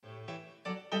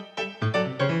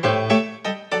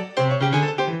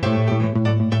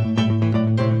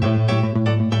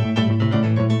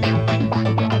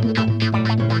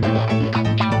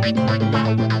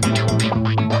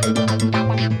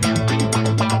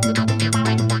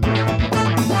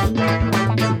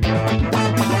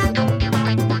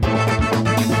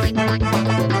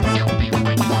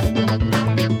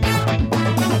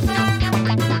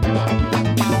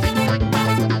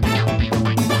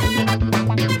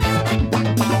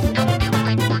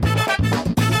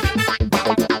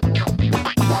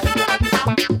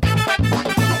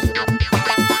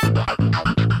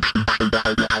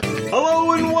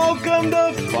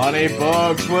Daily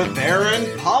Books with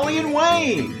Aaron, Polly, and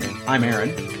Wayne. I'm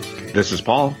Aaron. This is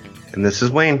Paul. And this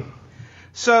is Wayne.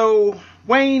 So,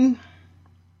 Wayne,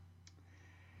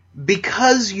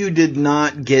 because you did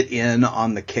not get in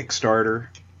on the Kickstarter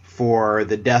for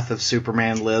The Death of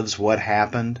Superman Lives, What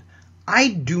Happened, I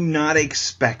do not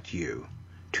expect you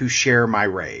to share my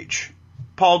rage.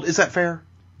 Paul, is that fair?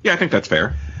 Yeah, I think that's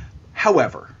fair.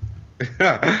 However,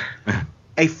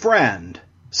 a friend,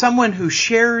 someone who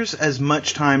shares as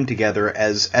much time together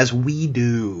as we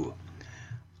do,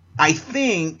 I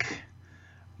think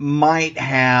might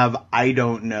have, I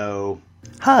don't know,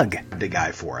 hug the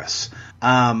guy for us.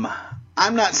 I'm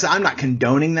not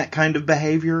condoning that kind of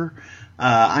behavior.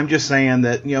 I'm just saying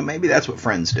that, maybe that's what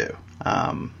friends do.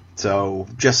 So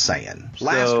just saying.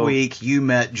 Last week you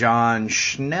met John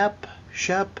Shep?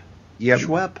 Yep.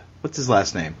 Schwepp? What's his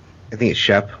last name? I think it's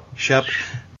Shep. Shep,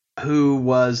 who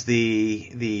was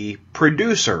the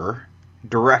producer,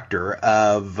 director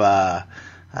of The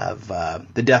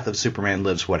Death of Superman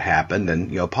Lives, What Happened.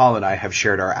 And, Paul and I have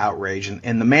shared our outrage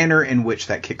in the manner in which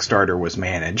that Kickstarter was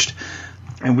managed.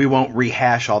 And we won't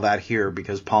rehash all that here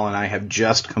because Paul and I have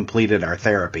just completed our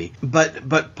therapy. But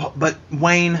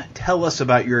Wayne, tell us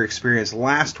about your experience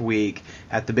last week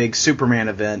at the big Superman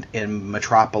event in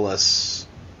Metropolis,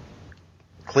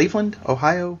 Cleveland,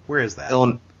 Ohio? Where is that?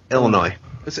 Illinois.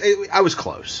 I was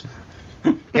close.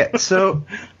 Yeah, so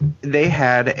they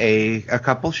had a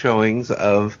couple showings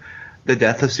of The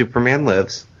Death of Superman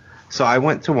Lives. So I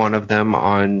went to one of them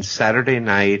on Saturday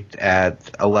night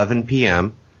at 11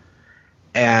 p.m.,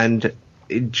 and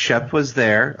Shep was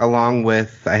there, along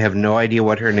with, I have no idea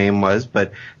what her name was,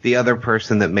 but the other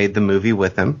person that made the movie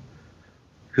with him,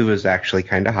 who was actually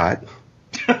kind of hot.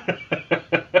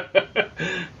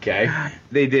 Okay.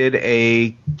 They did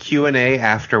a Q&A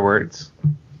afterwards,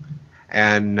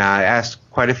 and asked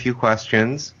quite a few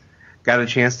questions. Got a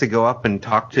chance to go up and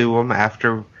talk to them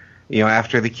after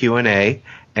the Q&A,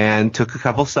 and took a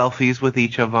couple selfies with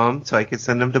each of them, so I could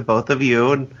send them to both of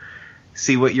you and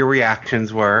see what your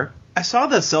reactions were. I saw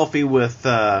the selfie with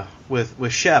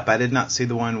Shep. I did not see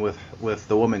the one with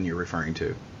the woman you're referring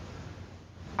to.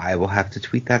 I will have to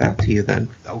tweet that out to you then.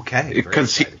 Okay.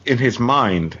 Because in his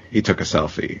mind, he took a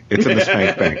selfie. It's in the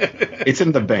spank bank. It's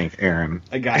in the bank, Aaron.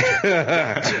 I got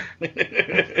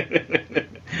you.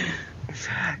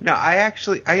 No, I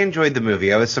enjoyed the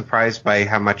movie. I was surprised by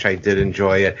how much I did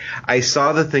enjoy it. I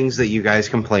saw the things that you guys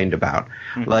complained about,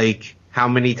 like how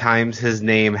many times his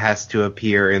name has to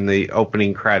appear in the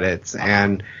opening credits,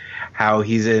 and how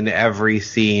he's in every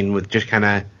scene with just kind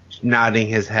of nodding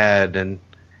his head. And,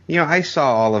 I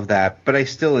saw all of that, but I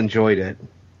still enjoyed it.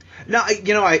 No,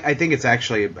 I think it's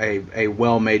actually a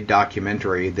well-made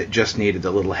documentary that just needed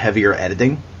a little heavier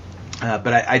editing.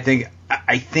 But I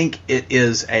think it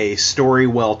is a story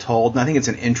well told, and I think it's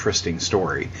an interesting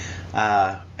story.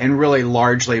 And really,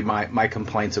 largely, my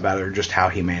complaints about it are just how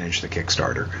he managed the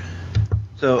Kickstarter.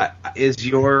 So, is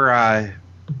your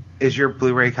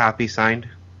Blu-ray copy signed?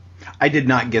 I did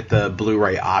not get the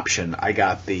Blu-ray option. I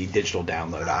got the digital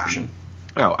download option.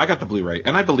 Oh, I got the Blu-ray,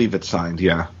 and I believe it's signed,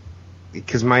 yeah.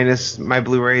 Because my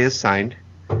Blu-ray is signed,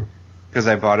 because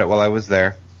I bought it while I was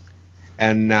there.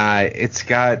 And it's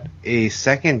got a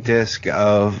second disc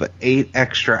of 8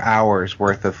 extra hours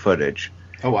worth of footage.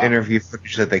 Oh, wow. Interview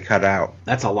footage that they cut out.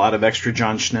 That's a lot of extra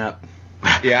John Schnepp.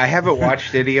 Yeah, I haven't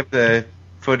watched any of the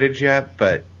footage yet,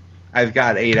 but I've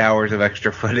got 8 hours of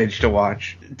extra footage to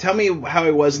watch. Tell me how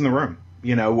he was in the room.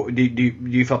 Do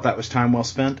you felt that was time well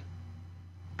spent?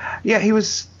 Yeah, it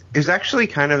was actually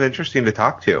kind of interesting to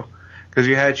talk to, because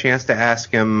you had a chance to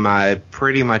ask him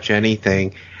pretty much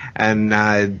anything,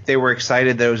 and they were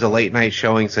excited that it was a late night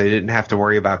showing, so they didn't have to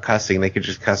worry about cussing. They could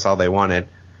just cuss all they wanted,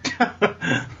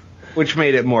 which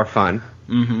made it more fun.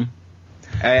 Mm-hmm.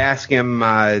 I asked him,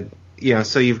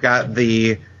 so you've got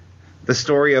the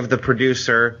story of the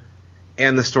producer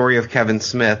and the story of Kevin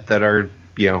Smith that are,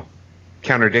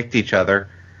 contradict each other.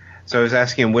 So I was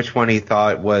asking him which one he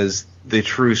thought was the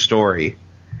true story.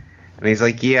 And he's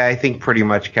like, yeah, I think pretty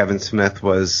much Kevin Smith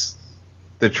was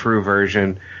the true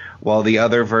version, while the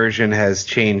other version has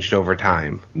changed over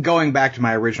time. Going back to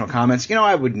my original comments,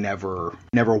 I would never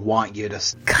want you to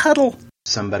cuddle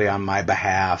somebody on my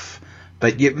behalf,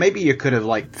 but maybe you could have,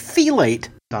 felate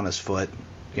on his foot,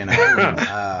 and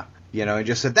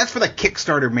just said, that's for the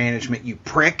Kickstarter management, you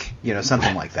prick,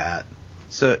 something like that.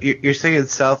 So you're saying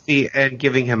selfie and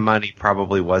giving him money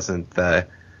probably wasn't the...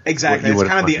 Exactly. It's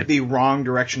kind of the wrong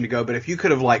direction to go. But if you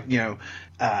could have,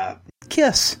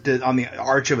 kissed on the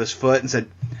arch of his foot and said,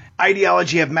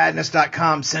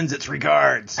 ideologyofmadness.com sends its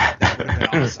regards. That would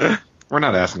have been awesome. We're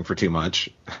not asking for too much.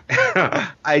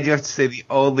 I do have to say the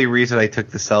only reason I took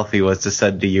the selfie was to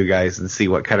send to you guys and see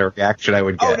what kind of reaction I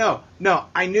would get. Oh, no.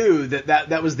 I knew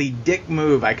that was the dick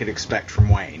move I could expect from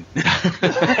Wayne.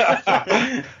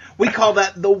 We call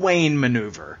that the Wayne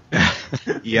maneuver.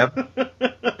 Yep.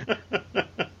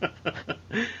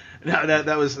 No,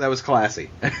 that was classy.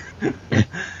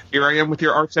 Here I am with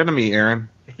your arch enemy, Aaron.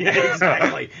 Yeah,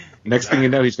 exactly. Next thing you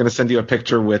know, he's going to send you a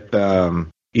picture with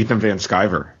Ethan Van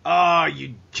Sciver. Oh,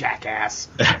 you jackass.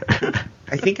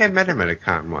 I think I met him at a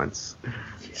con once.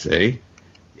 See?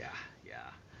 Yeah.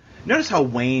 Notice how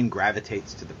Wayne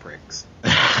gravitates to the pricks.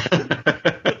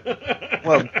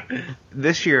 Well,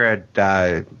 this year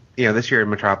at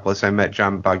Metropolis, I met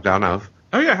John Bogdanov.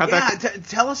 Oh, yeah. How'd that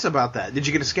Tell us about that. Did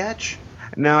you get a sketch?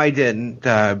 No, I didn't,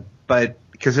 but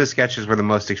because his sketches were the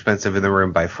most expensive in the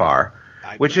room by far,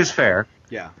 which is fair.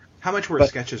 Yeah. How much were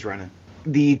sketches running?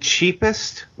 The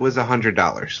cheapest was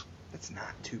 $100. That's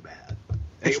not too bad.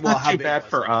 It's not too bad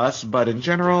for us, but in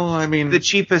general, I mean... The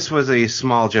cheapest was a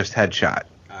small just headshot.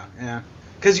 Yeah.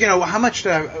 Because, how much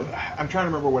did I'm trying to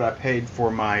remember what I paid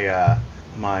for my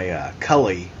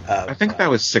Cully. I think that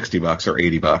was $60 or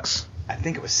 $80. I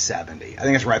think it was $70. I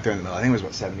think it's right there in the middle. I think it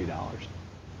was, $70?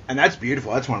 And that's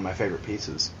beautiful. That's one of my favorite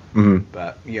pieces. Mm-hmm.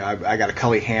 But, I got a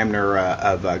Cully Hamner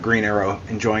of Green Arrow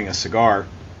enjoying a cigar.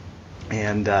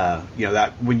 And,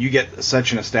 that when you get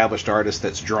such an established artist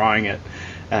that's drawing it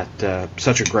at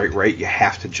such a great rate, you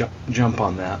have to jump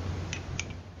on that.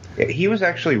 Yeah, he was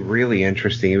actually really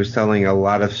interesting. He was telling a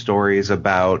lot of stories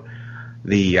about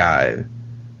the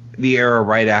era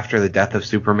right after the death of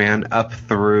Superman up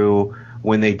through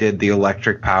when they did the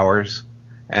electric powers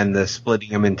and the splitting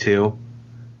him in two.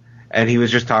 And he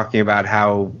was just talking about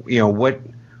how,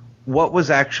 what was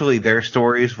actually their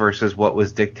stories versus what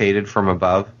was dictated from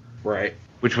above. Right.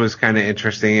 Which was kind of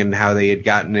interesting, and how they had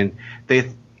gotten in.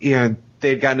 They had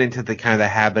gotten into the kind of the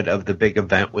habit of the big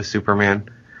event with Superman.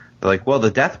 They're like, well, the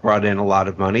death brought in a lot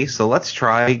of money, so let's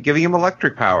try giving him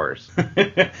electric powers.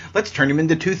 Let's turn him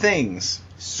into two things: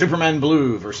 Superman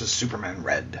Blue versus Superman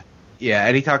Red. Yeah,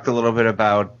 and he talked a little bit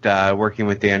about working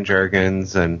with Dan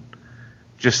Jurgens and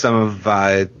just some of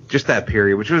just that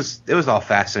period, which was all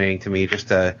fascinating to me just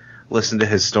to listen to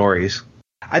his stories.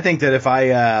 I think that if I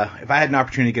had an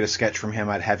opportunity to get a sketch from him,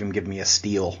 I'd have him give me a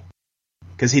Steel,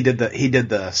 because he did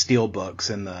the Steel books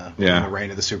in the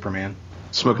Reign of the Superman.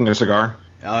 Smoking a cigar.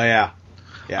 Oh yeah.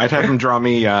 I'd have him draw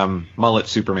me mullet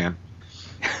Superman.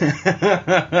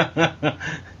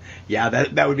 Yeah,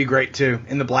 that would be great too,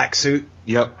 in the black suit.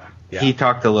 Yep. Yeah. He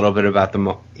talked a little bit about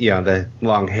the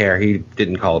long hair. He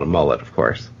didn't call it a mullet, of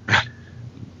course.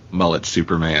 Mullet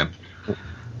Superman.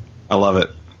 I love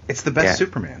it. It's the best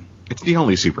Superman. It's the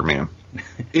only Superman.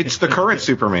 It's the current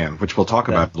Superman, which we'll talk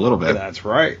about in a little bit. That's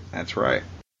right.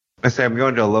 I say I'm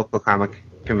going to a local comic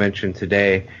convention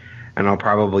today, and I'll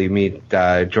probably meet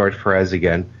George Perez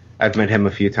again. I've met him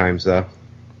a few times, though.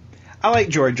 I like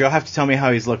George. You'll have to tell me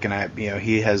how he's looking.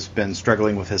 He has been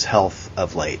struggling with his health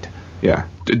of late. Yeah.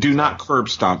 Do not curb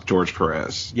stomp George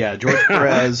Perez. Yeah, George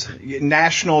Perez,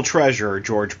 national treasure,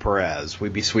 George Perez.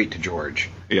 We'd be sweet to George.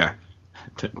 Yeah.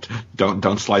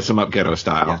 Don't slice him up ghetto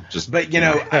style. Yeah. But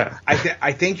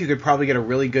I think you could probably get a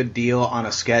really good deal on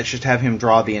a sketch. Just have him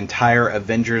draw the entire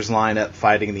Avengers lineup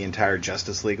fighting the entire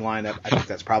Justice League lineup. I think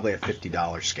that's probably a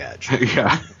 $50 sketch.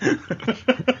 Yeah.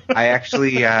 I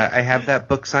actually I have that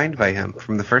book signed by him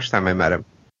from the first time I met him.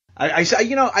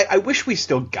 I wish we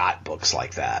still got books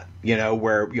like that,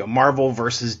 where, Marvel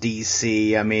versus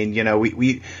DC. I mean,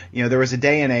 we there was a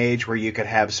day and age where you could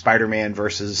have Spider-Man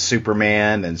versus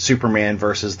Superman and Superman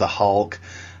versus the Hulk.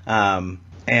 And,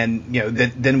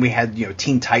 then we had,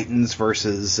 Teen Titans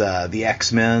versus the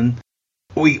X-Men.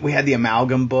 We had the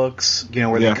Amalgam books,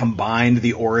 where they combined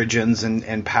the origins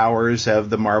and powers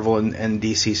of the Marvel and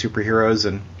DC superheroes,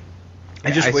 and I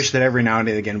just wish that every now and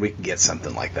again we could get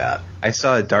something like that. I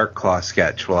saw a Dark Claw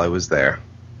sketch while I was there.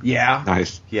 Yeah.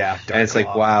 Nice. Yeah. And it's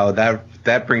like, wow,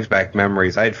 that brings back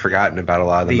memories. I had forgotten about a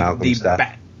lot of the Amalgam stuff.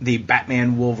 The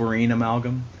Batman Wolverine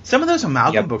Amalgam. Some of those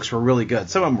Amalgam books were really good.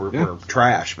 Some of them were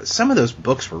trash, but some of those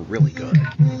books were really good.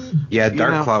 Yeah,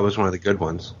 Dark Claw was one of the good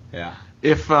ones. Yeah.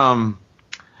 If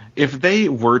they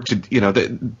were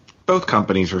to, both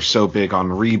companies are so big on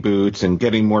reboots and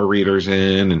getting more readers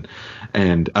in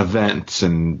and events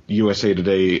and USA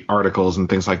Today articles and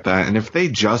things like that. And if they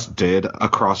just did a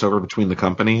crossover between the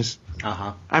companies,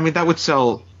 I mean, that would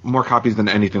sell more copies than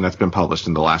anything that's been published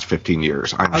in the last 15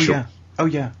 years. I'm sure. Yeah. Oh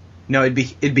yeah. No, it'd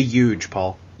be huge,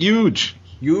 Paul. Huge.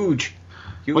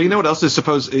 Well, you know what else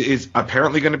is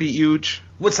apparently going to be huge?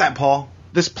 What's that, Paul?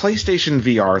 This PlayStation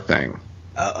VR thing.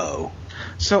 Uh-oh.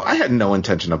 So I had no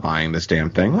intention of buying this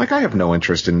damn thing. Like, I have no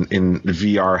interest in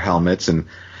VR helmets, and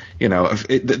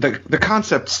the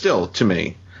concept still to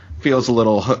me feels a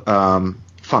little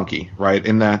funky, right?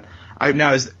 In that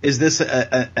now is this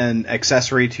an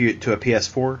accessory to a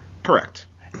PS4? Correct.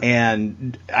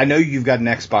 And I know you've got an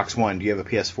Xbox One. Do you have a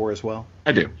PS4 as well?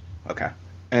 I do. Okay.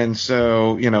 And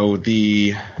so,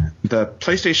 the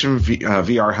PlayStation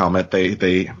VR helmet,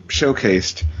 they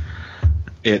showcased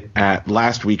it at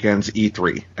last weekend's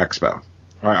E3 Expo.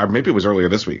 Or maybe it was earlier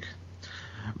this week.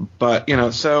 But,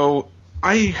 so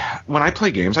when I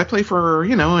play games, I play for,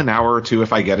 an hour or two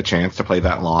if I get a chance to play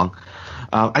that long.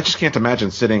 I just can't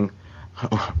imagine sitting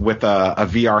with a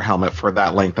VR helmet for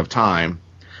that length of time.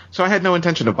 So I had no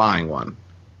intention of buying one.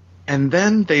 And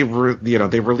then they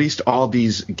released all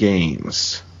these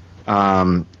games,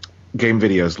 game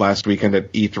videos last weekend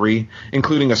at E3,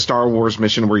 including a Star Wars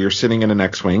mission where you're sitting in an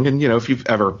X-wing. And, if you've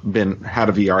ever had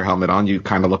a VR helmet on, you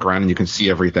kind of look around and you can see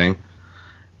everything.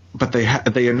 But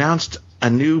they announced a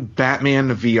new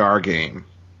Batman VR game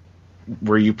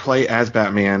where you play as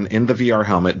Batman in the VR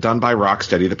helmet, done by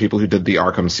Rocksteady, the people who did the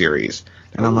Arkham series.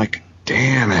 And I'm like,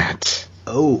 damn it.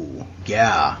 Oh,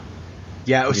 yeah.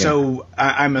 Yeah, so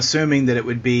I'm assuming that it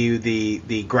would be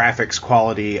the graphics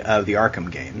quality of the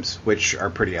Arkham games, which are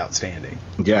pretty outstanding.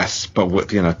 Yes, but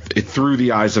through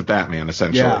the eyes of Batman,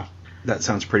 essentially. Yeah, that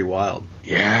sounds pretty wild.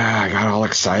 Yeah, I got all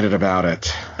excited about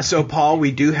it. So, Paul,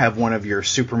 we do have one of your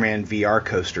Superman VR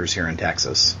coasters here in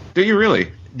Texas. Do you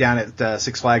really? Down at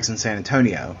Six Flags in San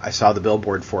Antonio. I saw the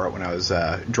billboard for it when I was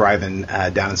driving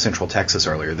down in Central Texas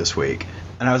earlier this week.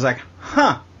 And I was like,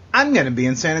 I'm going to be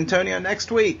in San Antonio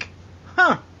next week.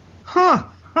 I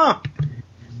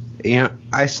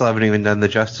still haven't even done the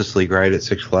Justice League ride at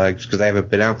Six Flags because I haven't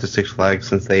been out to Six Flags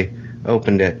since they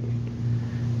opened it.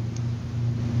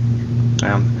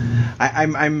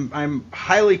 I'm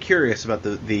highly curious about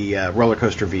the roller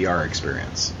coaster VR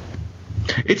experience.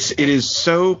 It is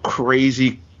so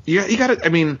crazy. You got to. I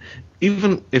mean,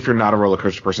 even if you're not a roller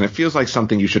coaster person, it feels like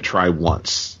something you should try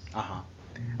once.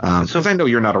 Because I know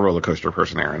you're not a roller coaster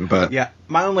person, Aaron, but yeah,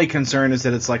 my only concern is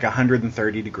that it's like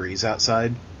 130 degrees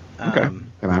outside. Okay,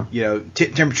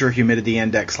 temperature humidity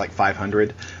index like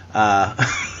 500. I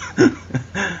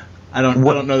don't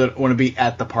know that I want to be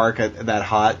at the park that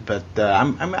hot, but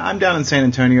I'm down in San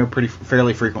Antonio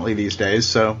fairly frequently these days,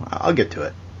 so I'll get to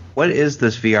it. What is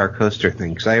this VR coaster thing?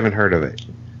 Because I haven't heard of it.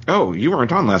 Oh, you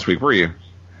weren't on last week, were you?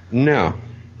 No.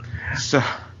 So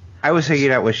I was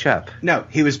hanging out with Shep. No,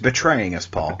 he was betraying us,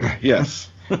 Paul. Yes.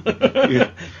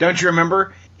 Don't you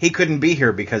remember? He couldn't be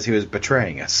here because he was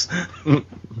betraying us.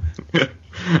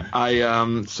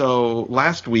 So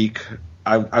last week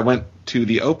I went to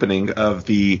the opening of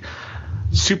the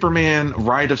Superman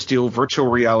Ride of Steel virtual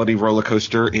reality roller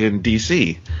coaster in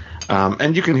DC.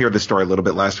 And you can hear the story a little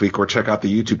bit last week, or check out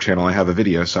the YouTube channel. I have a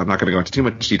video, so I'm not going to go into too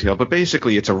much detail. But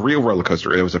basically, it's a real roller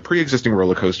coaster. It was a pre-existing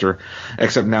roller coaster,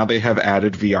 except now they have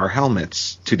added VR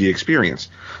helmets to the experience.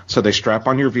 So they strap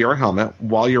on your VR helmet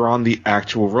while you're on the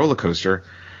actual roller coaster,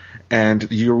 and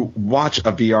you watch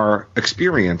a VR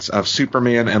experience of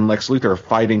Superman and Lex Luthor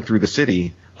fighting through the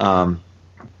city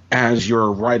as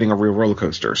you're riding a real roller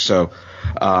coaster. So,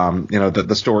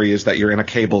 the story is that you're in a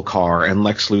cable car and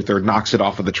Lex Luthor knocks it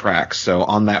off of the tracks. So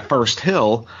on that first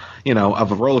hill,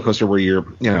 of a roller coaster where you're,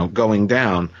 going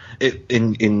down,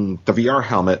 in the VR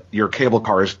helmet, your cable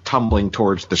car is tumbling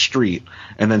towards the street,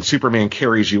 and then Superman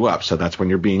carries you up. So that's when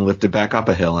you're being lifted back up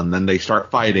a hill, and then they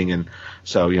start fighting. And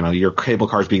so, your cable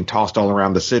car is being tossed all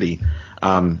around the city.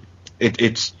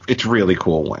 It's really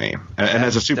cool, Wayne. And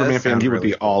as a Superman fan, you would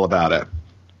be all about it.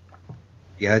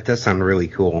 Yeah, it does sound really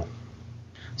cool.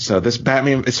 So this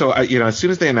Batman, as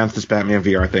soon as they announced this Batman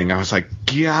VR thing, I was like,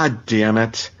 God damn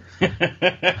it.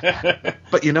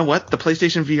 But you know what? The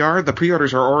PlayStation VR, the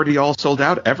pre-orders are already all sold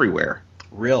out everywhere.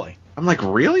 Really? I'm like,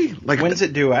 really? Like, when does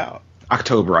it due out?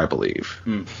 October, I believe.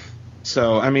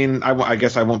 So, I mean, I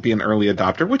guess I won't be an early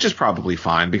adopter, which is probably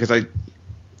fine, because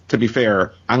to be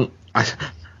fair,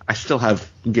 I still have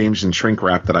games in shrink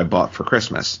wrap that I bought for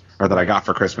Christmas, or that I got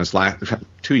for Christmas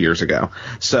 2 years ago.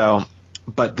 So,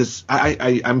 but this,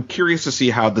 I'm curious to see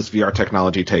how this VR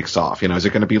technology takes off. Is it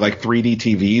going to be like 3D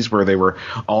TVs where they were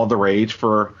all the rage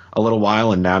for a little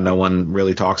while and now no one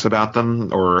really talks about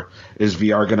them? Or is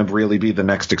VR going to really be the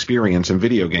next experience in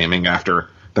video gaming after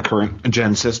the current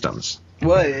gen systems?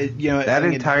 Well, that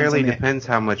entirely depends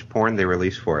how much porn they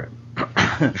release for it.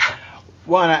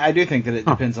 Well, and I do think that it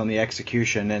depends on the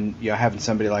execution, and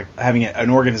having an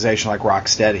organization like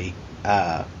Rocksteady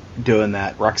doing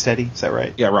that. Rocksteady, is that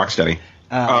right? Yeah, Rocksteady.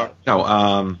 I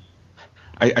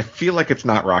I feel like it's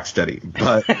not Rocksteady,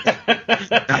 but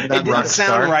it didn't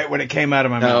sound right when it came out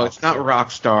of my mouth. No, it's not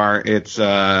Rockstar. It's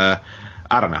I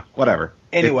don't know. Whatever.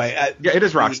 Anyway, yeah, it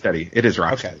is Rocksteady. It is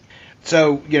Rocksteady. Okay.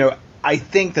 So I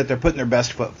think that they're putting their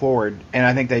best foot forward, and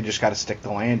I think they just got to stick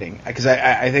the landing because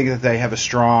I think that they have a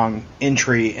strong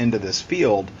entry into this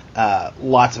field.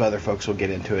 Lots of other folks will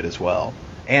get into it as well,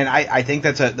 and I think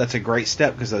that's a great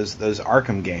step because those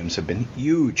Arkham games have been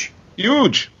huge.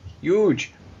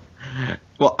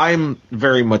 Well, I'm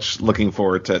very much looking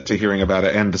forward to hearing about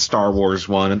it and the Star Wars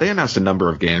one. And they announced a number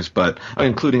of games, but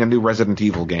including a new Resident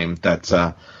Evil game that's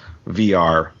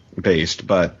VR based.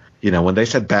 But when they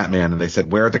said Batman and they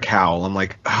said wear the cowl, I'm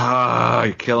like,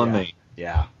 you're killing me.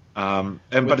 Yeah. But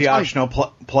the optional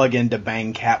plug-in to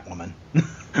bang Catwoman.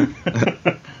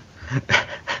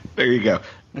 There you go.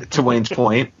 To Wayne's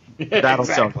point, that'll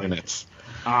sell minutes.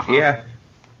 Uh-huh. Yeah.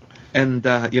 And,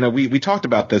 we talked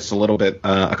about this a little bit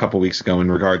a couple weeks ago in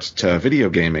regards to video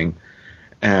gaming.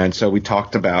 And so we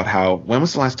talked about when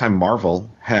was the last time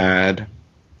Marvel had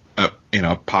a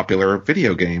popular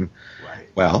video game? Right.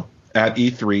 Well, at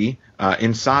E3,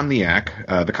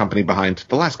 Insomniac, the company behind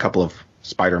the last couple of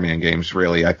Spider-Man games,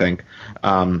 really, I think,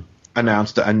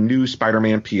 announced a new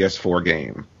Spider-Man PS4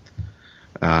 game.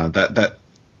 That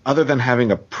other than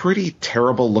having a pretty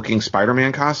terrible-looking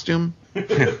Spider-Man costume,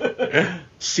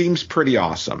 seems pretty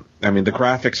awesome. I mean, the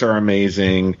graphics are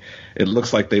amazing. It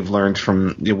looks like they've learned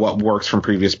from what works from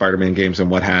previous Spider-Man games and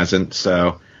what hasn't.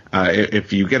 So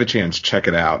if you get a chance, check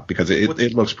it out because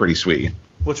it looks pretty sweet.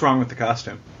 What's wrong with the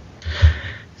costume?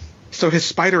 So his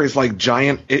spider is like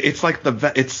giant. It's like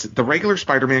it's the regular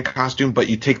Spider-Man costume, but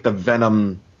you take the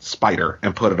Venom spider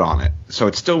and put it on it. So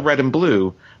it's still red and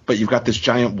blue, but you've got this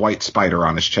giant white spider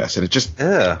on his chest, and it just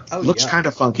looks kind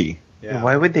of funky. Yeah.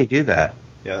 Why would they do that?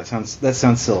 Yeah, that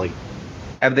sounds silly.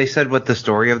 Have they said what the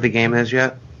story of the game is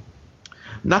yet?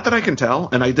 Not that I can tell,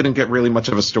 and I didn't get really much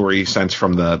of a story sense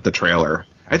from the trailer.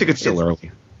 I think it's still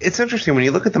early. It's interesting when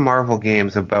you look at the Marvel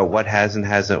games about what has and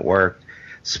hasn't worked.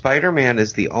 Spider-Man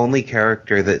is the only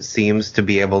character that seems to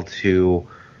be able to,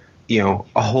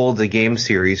 hold a game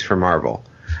series for Marvel.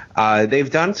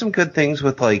 They've done some good things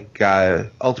with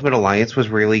Ultimate Alliance was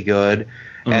really good,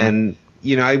 and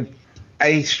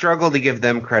I struggle to give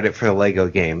them credit for the Lego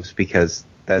games because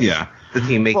that's the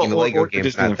team making the Lego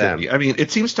games, not them. I mean,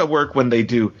 it seems to work when they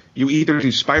you either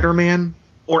do Spider-Man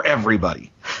or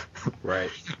everybody. Right.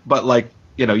 But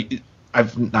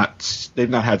they've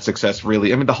not had success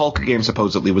really. I mean, the Hulk game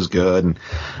supposedly was good,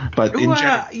 but in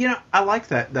general, I like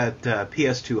that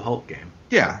PS2 Hulk game.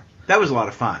 Yeah. That was a lot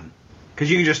of fun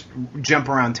because you can just jump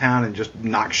around town and just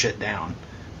knock shit down.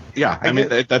 Yeah, I mean,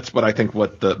 that's what I think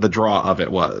what the draw of it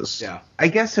was. Yeah. I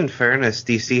guess in fairness,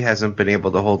 DC hasn't been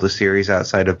able to hold a series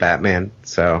outside of Batman,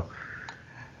 so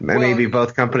maybe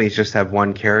both companies just have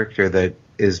one character that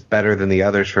is better than the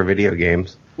others for video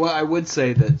games. Well, I would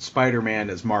say that Spider-Man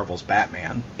is Marvel's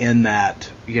Batman in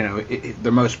that,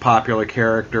 the most popular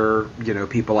character,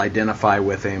 people identify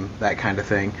with him, that kind of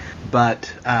thing.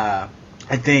 But I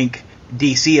think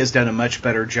DC has done a much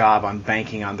better job on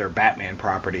banking on their Batman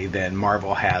property than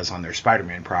Marvel has on their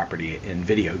Spider-Man property in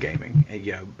video gaming.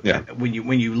 When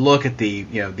you look at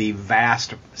the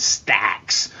vast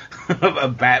stacks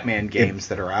of Batman games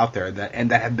that are out there that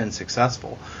have been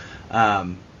successful,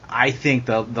 I think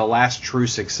the last true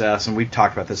success, and we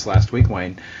talked about this last week,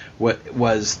 Wayne,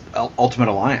 was Ultimate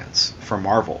Alliance for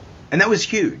Marvel. And that was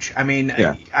huge. I mean,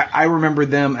 I remember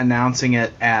them announcing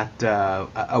it at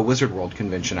a Wizard World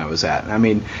convention I was at. And I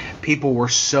mean, people were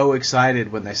so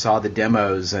excited when they saw the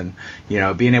demos and,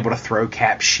 being able to throw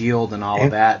Cap's shield and all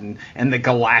of that and the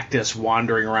Galactus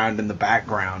wandering around in the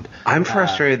background. I'm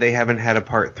frustrated they haven't had a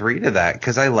part 3 to that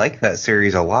because I like that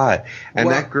series a lot. And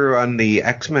that grew on the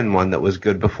X-Men one that was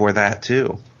good before that,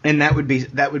 too. And that would be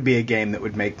a game that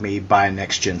would make me buy a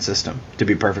next gen system. To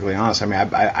be perfectly honest, I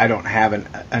mean, I don't have an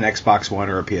Xbox One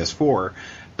or a PS4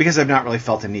 because I've not really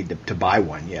felt a need to buy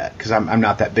one yet because I'm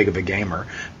not that big of a gamer.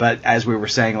 But as we were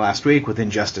saying last week, with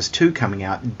Injustice 2 coming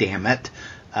out, damn it,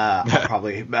 I'll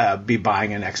probably be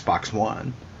buying an Xbox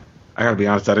One. I gotta be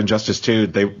honest, that Injustice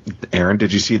 2, Aaron,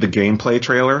 did you see the gameplay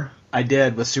trailer? I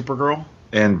did with Supergirl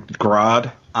and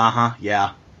Grodd.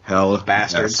 Yeah. Hell,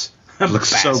 bastards. Yes. It looks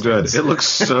so good. It looks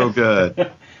so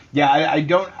good. Yeah, I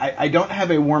don't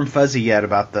have a warm fuzzy yet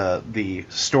about the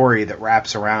story that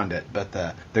wraps around it, but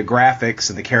the graphics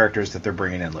and the characters that they're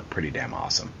bringing in look pretty damn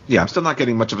awesome. Yeah, I'm still not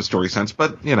getting much of a story sense,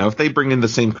 but if they bring in the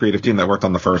same creative team that worked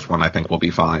on the first one, I think we'll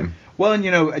be fine. Well, and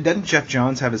doesn't Jeff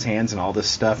Johns have his hands in all this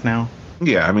stuff now?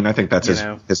 Yeah, I mean, I think that's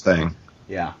his thing.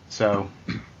 Yeah, so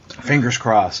fingers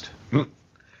crossed.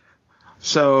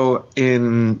 So,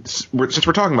 since we're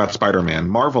talking about Spider-Man,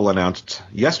 Marvel announced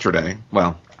yesterday,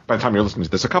 well, by the time you're listening to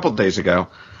this, a couple of days ago,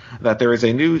 that there is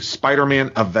a new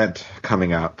Spider-Man event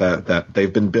coming out that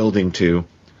they've been building to.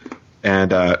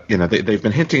 And, they've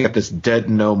been hinting at this Dead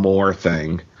No More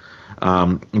thing.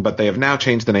 But they have now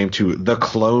changed the name to The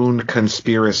Clone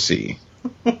Conspiracy.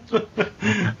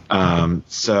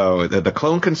 So the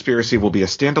Clone Conspiracy will be a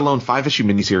standalone 5-issue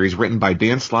miniseries written by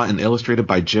Dan Slott and illustrated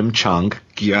by Jim Chung.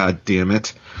 God damn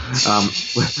it.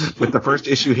 With the first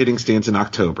issue hitting stands in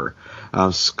October.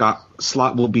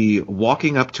 Slott will be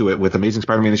walking up to it with Amazing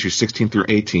Spider-Man issues 16 through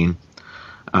 18.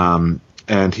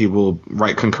 And he will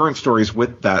write concurrent stories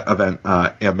with that event,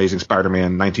 Amazing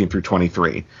Spider-Man 19 through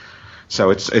 23. So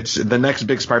it's the next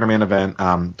big Spider-Man event.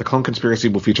 The Clone Conspiracy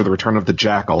will feature the return of the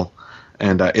Jackal.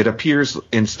 And it appears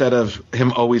instead of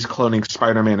him always cloning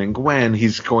Spider-Man and Gwen,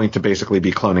 he's going to basically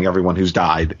be cloning everyone who's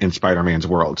died in Spider-Man's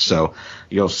world. So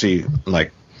you'll see,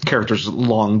 like, characters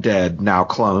long dead now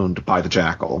cloned by the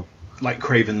Jackal. Like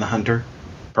Kraven the Hunter?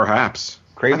 Perhaps.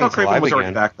 Kraven's I thought Kraven alive was already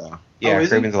again. back, though. Yeah, Oh,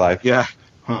 is he? Kraven's alive. Yeah.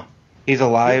 Huh. He's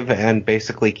alive and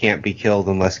basically can't be killed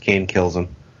unless Kane kills him.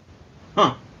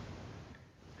 Huh.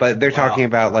 But they're Wow. talking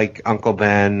about, like, Uncle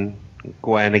Ben,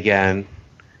 Gwen again,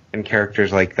 and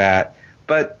characters like that.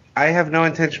 But I have no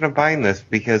intention of buying this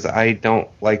because I don't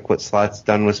like what Slott's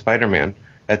done with Spider-Man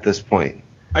at this point.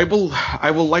 I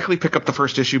will likely pick up the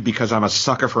first issue because I'm a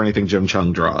sucker for anything Jim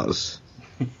Chung draws.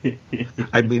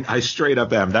 I mean, I straight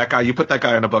up am. That guy, you put that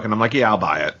guy in a book and I'm like, yeah, I'll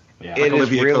buy it. Yeah. Like It is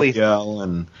Olivia really-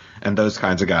 Copiel and those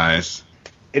kinds of guys.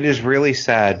 It is really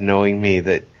sad knowing me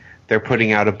that they're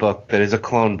putting out a book that is a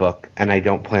clone book and I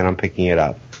don't plan on picking it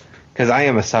up. Because I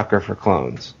am a sucker for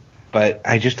clones. But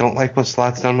I just don't like what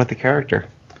Slott's done with the character.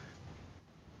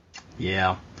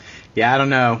 Yeah, I don't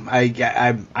know.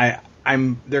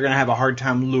 I'm. They're gonna have a hard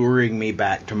time luring me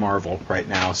back to Marvel right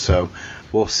now. So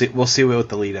we'll see. We'll see what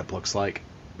the lead up looks like.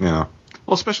 Yeah.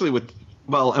 Well, especially with,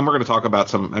 well, and we're going to talk about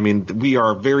some, I mean, we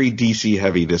are very DC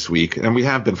heavy this week, and we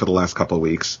have been for the last couple of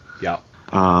weeks. Yeah.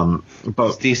 But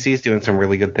DC's doing some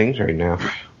really good things right now.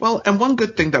 well, and one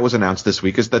good thing that was announced this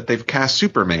week is that they've cast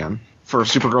Superman for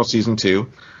Supergirl season 2,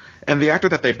 and the actor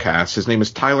that they've cast, his name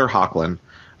is Tyler Hoechlin.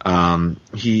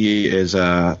 He is,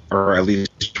 or at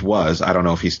least was, I don't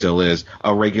know if he still is,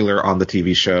 a regular on the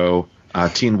TV show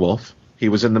Teen Wolf. He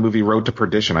was in the movie Road to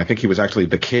Perdition. I think he was actually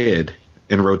the kid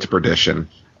in Road to Perdition.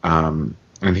 And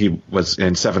he was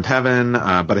in Seventh Heaven,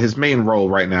 but his main role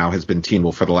right now has been Teen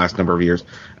Wolf for the last number of years.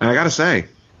 And I gotta say,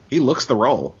 he looks the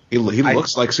role. He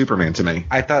looks like Superman to me.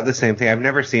 I thought the same thing. I've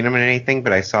never seen him in anything,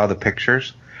 but I saw the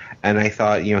pictures, and I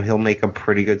thought, he'll make a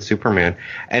pretty good Superman.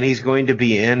 And he's going to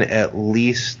be in at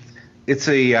least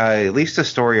a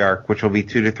story arc, which will be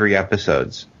 2 to 3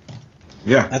 episodes.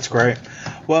 Yeah. That's great.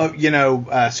 Well,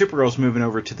 Supergirl's moving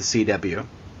over to the CW.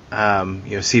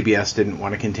 CBS didn't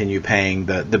want to continue paying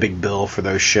the big bill for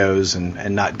those shows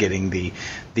and not getting the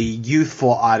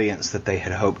youthful audience that they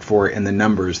had hoped for and the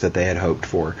numbers that they had hoped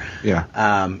for. Yeah.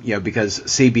 Because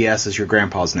CBS is your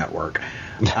grandpa's network.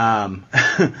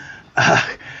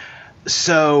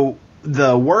 So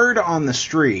the word on the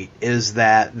street is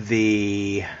that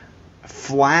the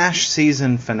Flash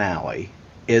season finale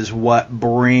is what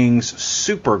brings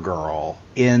Supergirl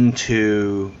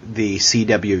into the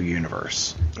CW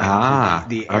universe.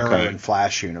 The Arrow okay. and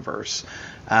Flash universe.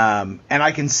 And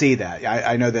I can see that.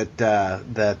 I know that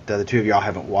the two of y'all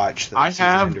haven't watched. I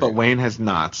have, but Wayne has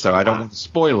not, so I don't want to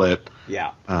spoil it.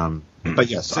 Yeah. But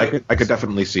yes, So- I could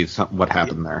definitely see what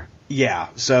happened there. Yeah.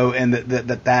 So and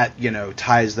that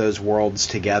ties those worlds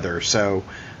together. So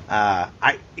I'm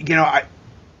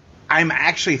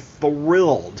actually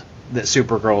thrilled that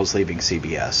Supergirl is leaving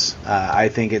CBS. I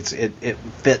think it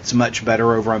fits much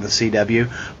better over on the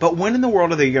CW. But when in the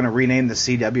world are they going to rename the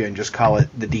CW and just call it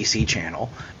the DC channel?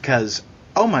 Because,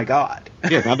 oh my God.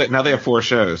 Yeah, now they have 4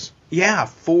 shows. Yeah,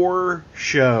 4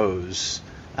 shows.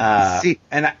 See,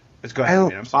 let's go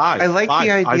ahead. I'm sorry. 5. I like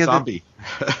the idea that- iZombie.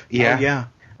 Yeah. Oh, yeah.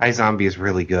 iZombie is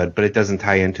really good, but it doesn't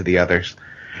tie into the others.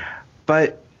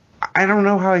 But I don't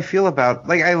know how I feel about,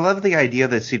 I love the idea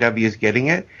that CW is getting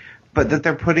it, but that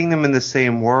they're putting them in the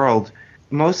same world,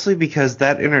 mostly because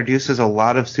that introduces a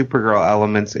lot of Supergirl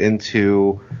elements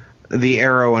into the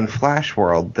Arrow and Flash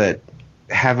world that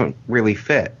haven't really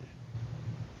fit.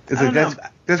 I don't know.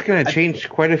 That's going to change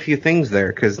quite a few things there,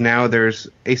 because now there's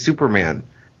a Superman.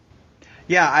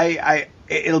 Yeah,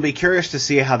 it'll be curious to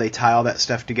see how they tie all that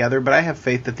stuff together, but I have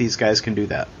faith that these guys can do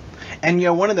that. And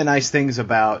one of the nice things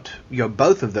about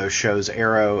both of those shows,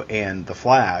 Arrow and The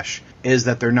Flash, is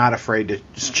that they're not afraid to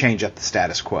just change up the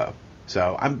status quo.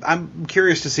 So I'm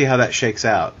curious to see how that shakes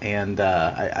out, and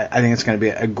I think it's going to be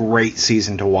a great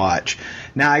season to watch.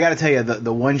 Now I got to tell you,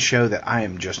 the one show that I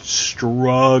am just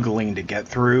struggling to get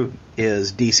through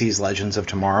is DC's Legends of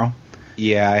Tomorrow.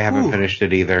 Yeah, I haven't finished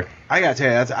it either. I got to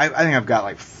tell you, I think I've got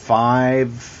like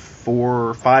 5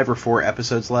 or 4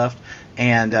 episodes left,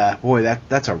 and boy,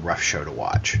 that's a rough show to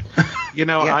watch. You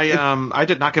know, I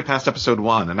did not get past episode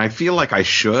 1, and I feel like I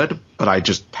should, but I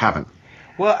just haven't.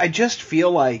 Well, I just feel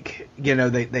like, you know,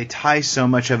 they tie so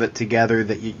much of it together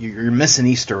that you're missing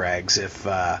Easter eggs if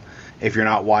you're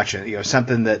not watching. You know,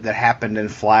 something that happened in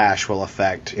Flash will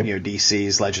affect, you know,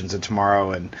 DC's Legends of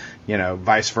Tomorrow, and, you know,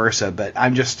 vice versa. But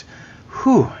I'm just,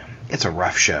 it's a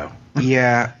rough show.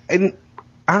 Yeah, and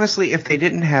honestly, if they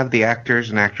didn't have the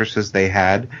actors and actresses they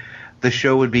had, the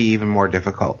show would be even more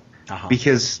difficult.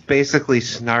 Because basically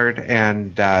Snart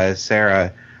and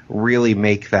Sarah really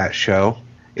make that show.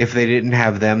 If they didn't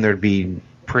have them, there'd be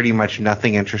pretty much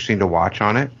nothing interesting to watch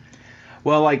on it.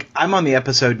 Well, like, I'm on the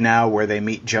episode now where they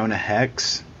meet Jonah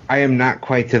Hex. I am not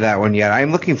quite to that one yet.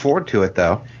 I'm looking forward to it,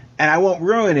 though. And I won't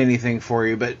ruin anything for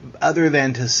you, but other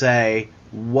than to say,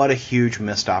 what a huge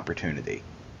missed opportunity.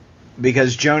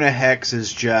 Because Jonah Hex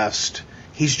is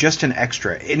he's just an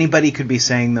extra. Anybody could be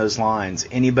saying those lines.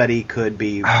 Anybody could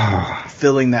be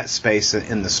filling that space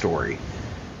in the story.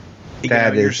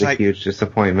 That is a huge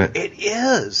disappointment. It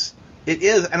is.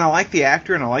 And I like the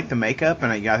actor, and I like the makeup,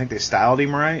 and I think they styled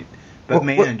him right. But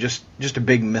just a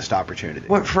big missed opportunity.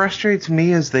 What frustrates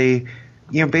me is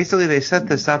basically they set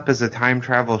this up as a time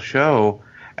travel show,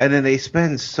 and then they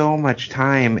spend so much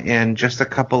time in just a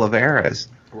couple of eras.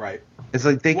 Right. It's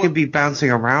like they could be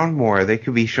bouncing around more. They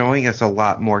could be showing us a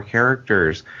lot more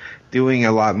characters, doing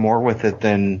a lot more with it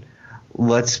than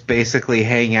let's basically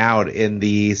hang out in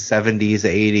the 70s,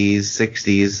 80s,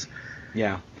 60s.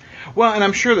 Yeah. Well, and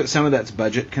I'm sure that some of that's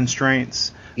budget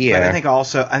constraints. Yeah. But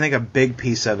I think a big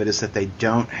piece of it is that they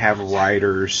don't have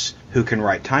writers who can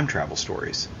write time travel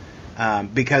stories.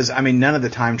 Because, I mean, none of the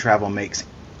time travel makes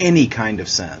any kind of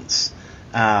sense.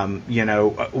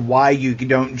 Why you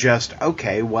don't just,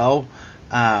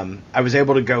 I was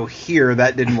able to go here,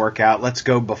 that didn't work out, let's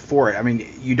go before it. I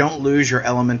mean, you don't lose your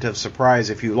element of surprise.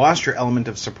 If you lost your element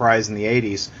of surprise in the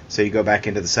 80s, so you go back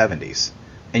into the 70s.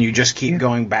 And you just keep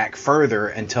going back further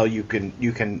until you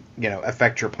can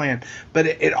affect your plan. But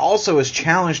it also is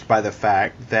challenged by the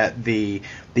fact that the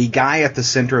guy at the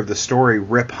center of the story,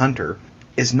 Rip Hunter,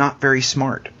 is not very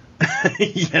smart.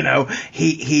 He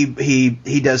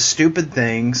does stupid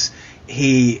things.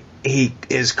 He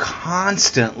is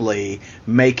constantly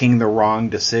making the wrong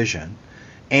decision.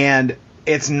 And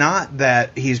it's not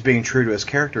that he's being true to his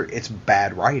character, it's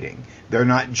bad writing. They're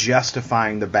not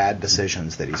justifying the bad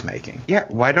decisions that he's making. Yeah,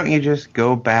 why don't you just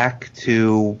go back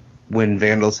to when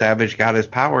Vandal Savage got his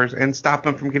powers and stop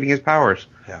him from getting his powers?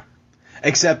 Yeah.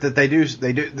 Except that they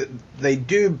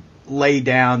do lay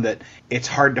down that it's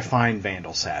hard to find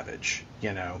Vandal Savage.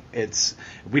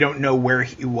 We don't know where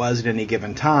he was at any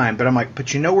given time, but I'm like,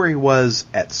 but you know where he was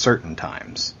at certain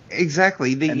times.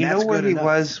 Exactly. You know where he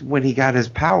was when he got his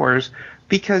powers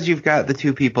because you've got the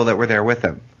two people that were there with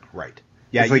him. Right.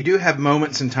 Yeah, you do have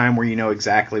moments in time where you know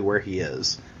exactly where he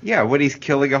is. Yeah, when he's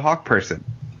killing a hawk person.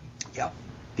 Yeah.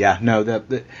 Yeah, no,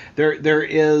 there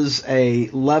is a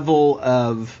level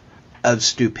of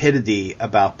stupidity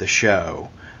about the show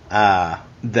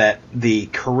that the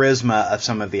charisma of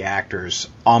some of the actors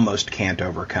almost can't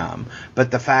overcome.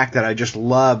 But the fact that I just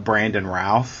love Brandon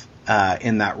Routh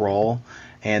in that role,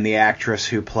 and the actress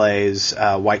who plays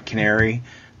White Canary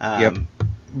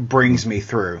brings me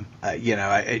through.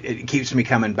 It keeps me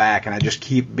coming back, and I just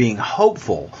keep being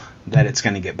hopeful that it's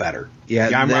going to get better. Yeah,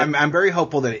 I'm very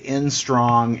hopeful that it ends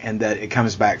strong and that it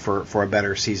comes back for a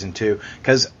better season 2.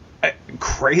 Because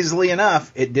crazily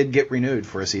enough, it did get renewed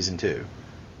for a season 2.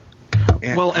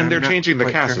 Well, and they're changing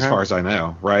the cast as far as I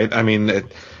know, right? I mean,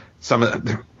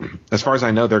 as far as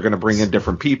I know, they're going to bring in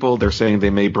different people. They're saying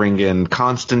they may bring in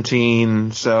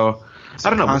Constantine. So I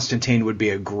don't know. Constantine would be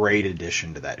a great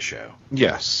addition to that show.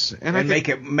 Yes, and I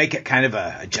think make it kind of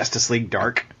a Justice League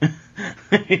Dark.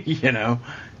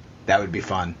 That would be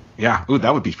fun. Yeah, ooh,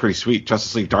 that would be pretty sweet.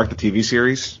 Justice League Dark, the TV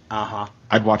series.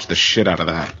 I'd watch the shit out of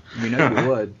that. You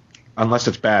would. Unless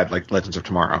it's bad, like Legends of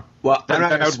Tomorrow. Well,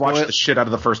 I would watch the shit out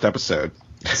of the first episode.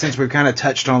 Since we've kind of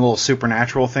touched on a little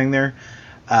supernatural thing there,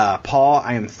 Paul,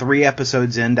 I am 3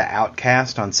 episodes into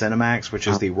Outcast on Cinemax, which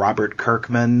is the Robert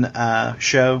Kirkman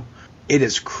show. It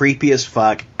is creepy as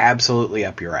fuck, absolutely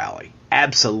up your alley.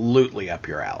 Absolutely up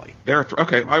your alley.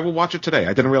 Okay, I will watch it today.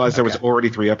 I didn't realize there was already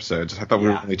 3 episodes. I thought we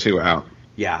were only 2 out.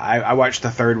 Yeah, I watched the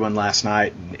 3rd one last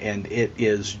night, and it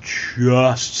is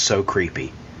just so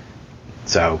creepy.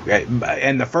 So, and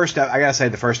I gotta say,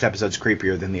 the first episode's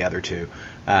creepier than the other two,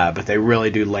 but they really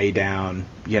do lay down,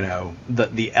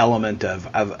 the element of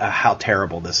how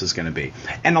terrible this is going to be.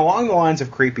 And along the lines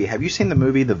of creepy, have you seen the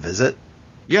movie The Visit?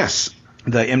 Yes.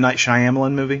 The M. Night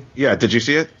Shyamalan movie? Yeah. Did you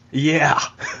see it? Yeah.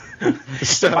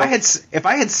 So, if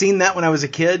I had seen that when I was a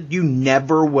kid, you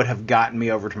never would have gotten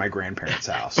me over to my grandparents'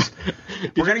 house.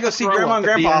 We're gonna go see Grandma and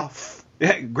Grandpa.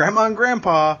 Grandma and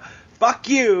Grandpa. Fuck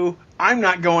you. I'm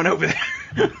not going over there.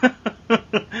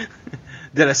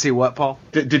 Did I see what, Paul?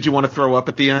 Did you want to throw up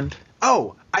at the end?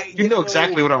 Oh, you know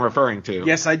exactly what I'm referring to.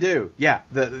 Yes, I do. Yeah,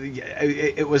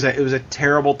 it was a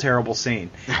terrible, terrible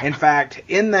scene. In fact,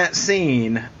 in that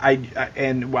scene, I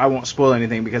won't spoil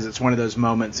anything because it's one of those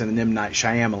moments in an M. Night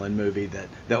Shyamalan movie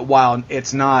that while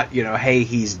it's not, hey,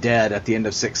 he's dead at the end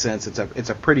of Sixth Sense, it's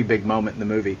a pretty big moment in the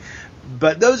movie.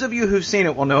 But those of you who've seen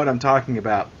it will know what I'm talking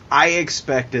about. I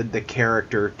expected the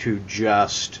character to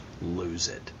just lose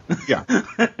it. Yeah.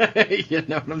 You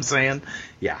know what I'm saying?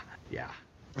 Yeah.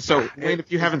 So, Wayne,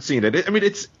 if you haven't seen it,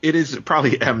 it is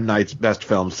probably M. Night's best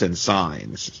film since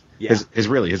Signs. Yeah.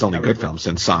 His only good film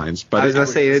since Signs. But I was going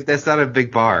to say, that's not a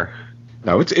big bar.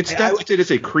 No, it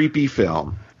is a creepy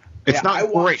film. It's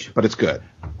not great, but it's good.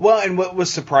 Well, and what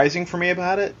was surprising for me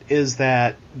about it is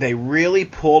that they really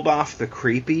pulled off the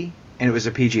creepy, and it was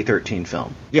a PG-13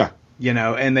 film. Yeah.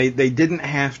 And they didn't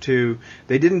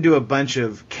do a bunch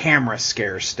of camera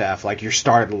scare stuff like you're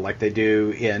startled like they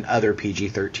do in other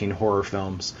PG-13 horror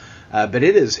films. But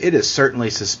it is certainly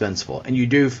suspenseful.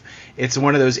 And it's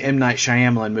one of those M. Night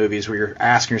Shyamalan movies where you're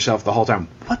asking yourself the whole time,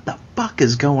 what the fuck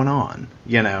is going on?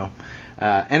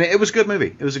 And it was a good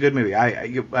movie. It was a good movie.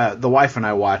 The wife and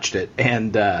I watched it,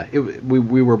 and we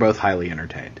were both highly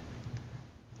entertained.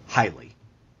 Highly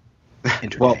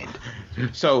entertained.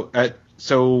 Well,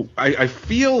 so I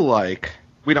feel like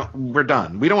we're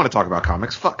done. We don't want to talk about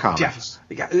comics. Fuck comics.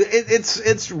 Yeah,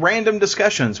 it's random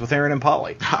discussions with Aaron and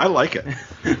Polly. I like it.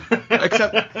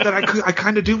 Except that I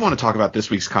kind of do want to talk about this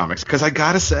week's comics because I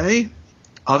gotta say,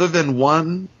 other than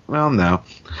one, well, no,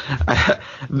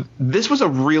 this was a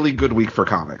really good week for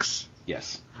comics.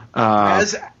 Yes,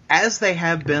 as they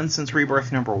have been since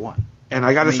Rebirth #1. And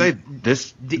I gotta say,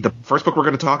 the first book we're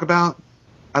going to talk about,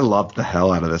 I loved the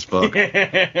hell out of this book.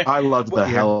 I loved the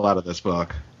hell out of this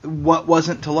book. What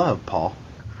wasn't to love, Paul?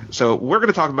 So we're going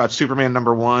to talk about Superman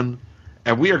 #1,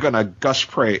 and we are going to gush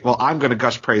praise. Well, I'm going to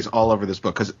gush praise all over this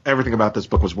book because everything about this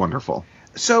book was wonderful.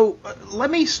 So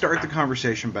let me start the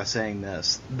conversation by saying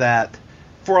this, that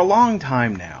for a long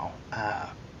time now,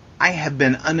 I have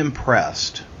been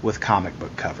unimpressed with comic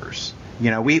book covers.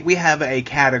 We have a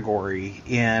category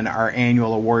in our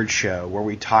annual award show where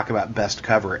we talk about best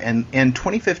cover. And in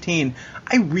 2015,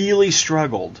 I really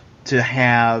struggled to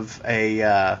have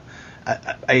a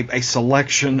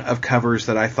selection of covers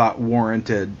that I thought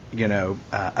warranted,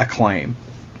 acclaim.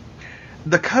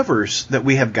 The covers that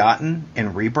we have gotten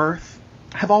in Rebirth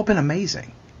have all been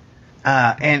amazing.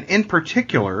 And in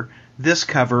particular, this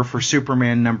cover for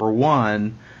Superman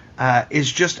 #1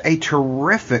 is just a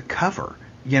terrific cover.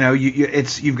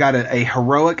 You've got a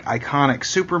heroic, iconic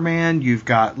Superman. You've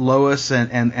got Lois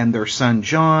and their son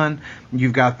John.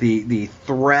 You've got the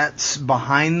threats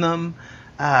behind them.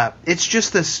 It's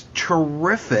just this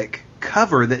terrific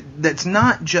cover that's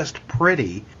not just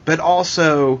pretty, but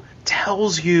also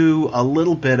tells you a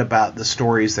little bit about the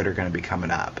stories that are going to be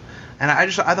coming up. And I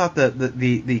thought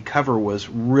the cover was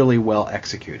really well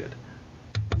executed.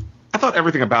 I thought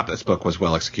everything about this book was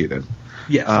well executed.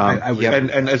 Yes, I would.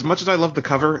 And as much as I love the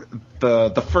cover,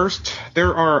 the first,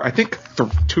 there are, I think,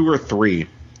 2 or 3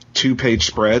 two-page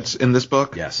spreads in this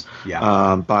book. Yes.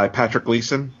 Yeah. By Patrick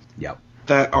Gleason. Yep.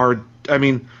 That are,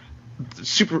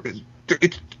 super.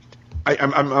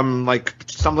 I'm like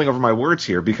stumbling over my words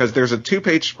here because there's a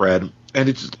 2-page spread and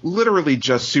it's literally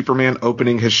just Superman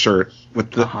opening his shirt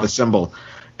with the symbol,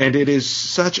 and it is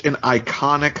such an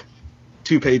iconic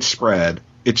 2-page spread.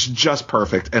 It's just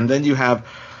perfect. And then you have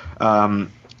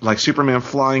like Superman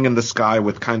flying in the sky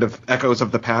with kind of echoes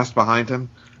of the past behind him.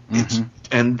 Mm-hmm.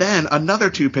 And then another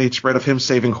 2-page spread of him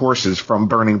saving horses from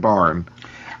Burning Barn.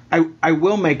 I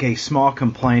will make a small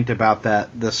complaint about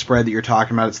the spread that you're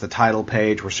talking about. It's the title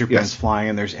page where Superman's flying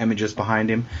and there's images behind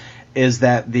him. Is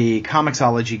that the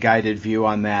Comixology guided view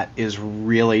on that is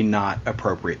really not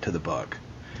appropriate to the book.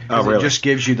 Oh, really? It just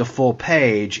gives you the full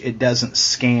page. It doesn't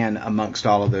scan amongst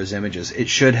all of those images. It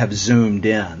should have zoomed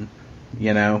in,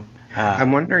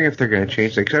 I'm wondering if they're going to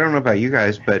change that, because I don't know about you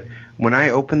guys, but when I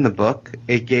opened the book,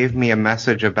 it gave me a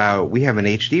message about, we have an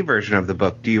HD version of the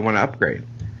book. Do you want to upgrade?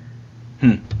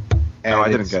 No, I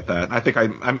didn't get that. I think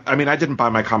I didn't buy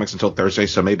my comics until Thursday,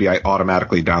 so maybe I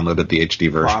automatically downloaded the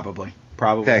HD version.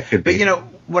 probably. That could be. But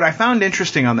what I found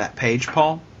interesting on that page,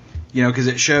 Paul, because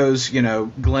it shows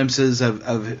glimpses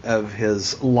of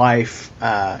his life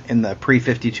in the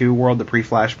pre-52 world, the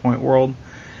pre-Flashpoint world,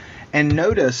 and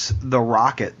notice the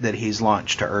rocket that he's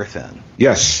launched to Earth in.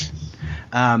 Yes.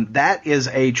 That is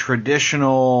a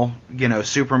traditional,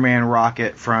 Superman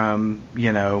rocket from,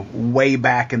 way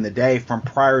back in the day, from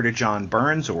prior to John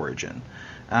Byrne's origin,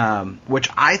 which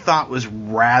I thought was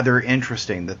rather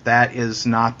interesting. That is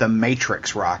not the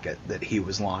Matrix rocket that he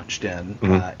was launched in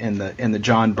in the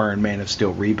John Byrne Man of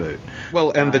Steel reboot.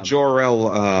 Well, and the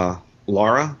Jor-El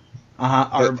Lara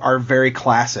are very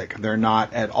classic. They're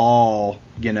not at all,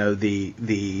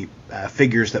 the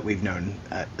figures that we've known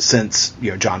since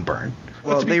John Byrne.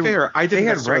 Well, to be fair, I didn't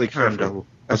necessarily care for...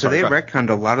 they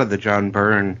retconned a lot of the John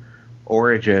Byrne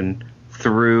origin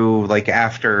through,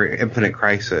 after Infinite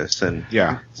Crisis and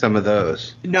some of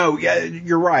those. No, yeah,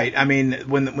 you're right. I mean,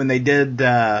 when they did,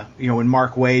 when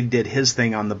Mark Waid did his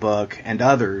thing on the book and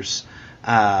others,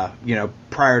 prior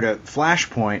to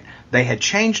Flashpoint, they had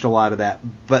changed a lot of that,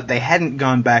 but they hadn't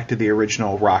gone back to the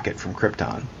original rocket from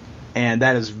Krypton. And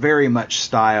that is very much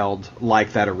styled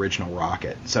like that original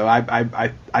rocket. So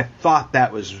I thought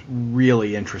that was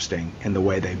really interesting in the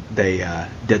way they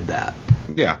did that.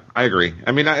 Yeah, I agree.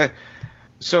 I mean,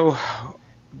 so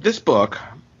this book,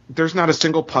 there's not a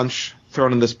single punch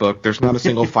thrown in this book. There's not a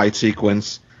single fight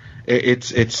sequence.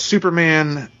 It's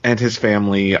Superman and his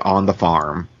family on the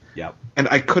farm. Yep. And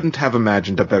I couldn't have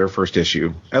imagined a better first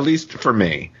issue, at least for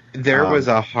me. There was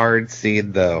a hard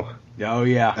scene, though. Oh,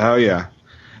 yeah. Oh, yeah.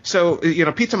 So,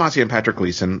 Pete Tomasi and Patrick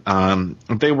Gleason,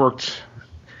 they worked,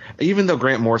 even though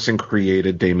Grant Morrison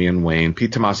created Damian Wayne,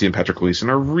 Pete Tomasi and Patrick Gleason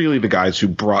are really the guys who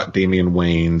brought Damian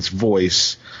Wayne's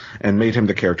voice and made him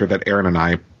the character that Aaron and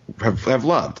I have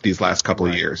loved these last couple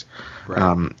of years.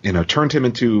 Right. Turned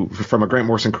him from a Grant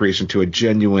Morrison creation to a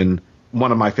genuine,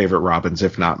 one of my favorite Robins,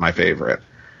 if not my favorite.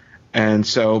 And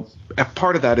so a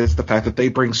part of that is the fact that they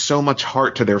bring so much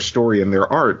heart to their story and their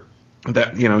art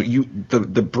that,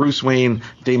 the Bruce Wayne,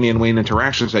 Damian Wayne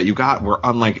interactions that you got were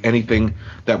unlike anything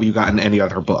that you got in any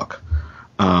other book.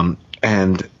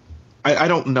 And I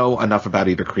don't know enough about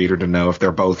either creator to know if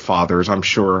they're both fathers. I'm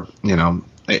sure,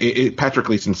 Patrick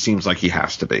Gleason seems like he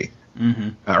has to be.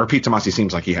 Mm-hmm. Or Pete Tomasi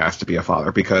seems like he has to be a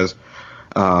father because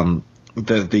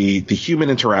the human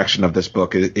interaction of this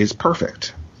book is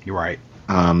perfect. You're right.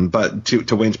 But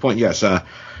to Wayne's point, yes,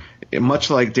 much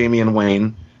like Damian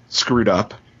Wayne screwed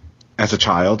up as a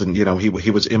child, and he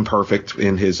was imperfect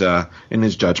in his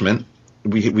judgment.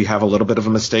 We have a little bit of a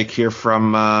mistake here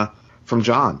from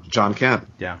John Kent.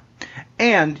 Yeah,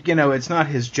 and it's not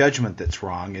his judgment that's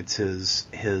wrong; it's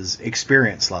his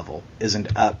experience level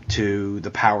isn't up to the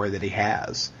power that he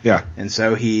has. Yeah, and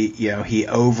so he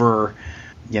over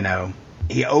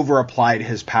applied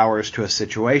his powers to a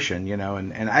situation,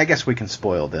 and I guess we can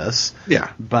spoil this.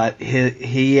 Yeah, but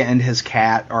he and his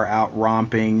cat are out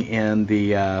romping in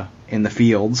the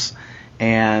fields,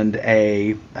 and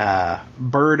a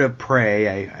bird of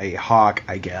prey, a hawk,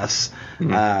 I guess,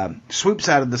 swoops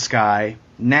out of the sky,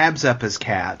 nabs up his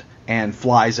cat, and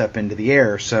flies up into the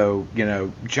air. So,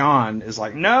 John is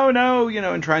like, no,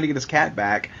 and trying to get his cat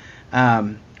back.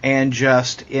 And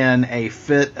just in a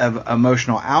fit of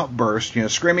emotional outburst,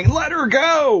 screaming, "Let her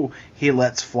go!" he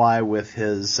lets fly with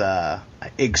his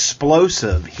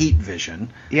explosive heat vision.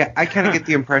 Yeah, I kind of get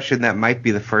the impression that might be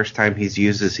the first time he's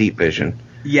used his heat vision.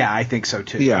 Yeah, I think so,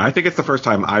 too. Yeah, I think it's the first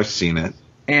time I've seen it.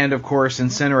 And, of course,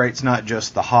 incinerates not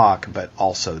just the hawk, but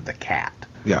also the cat.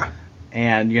 Yeah.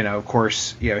 And, of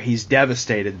course, he's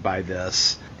devastated by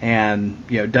this and,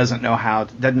 doesn't know how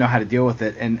to deal with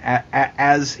it. And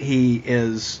as he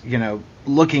is,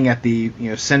 looking at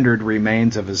the, cindered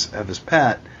remains of his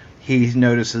pet, he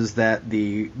notices that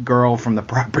the girl from the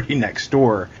property next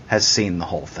door has seen the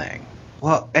whole thing.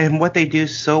 Well, and what they do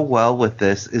so well with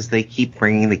this is they keep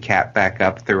bringing the cat back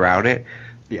up throughout it.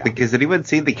 Yeah. Because anyone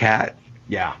see the cat?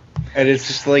 Yeah. And it's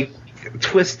just like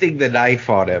twisting the knife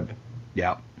on him.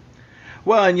 Yeah.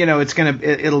 Well, and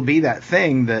it'll be that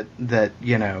thing that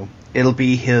it'll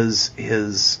be his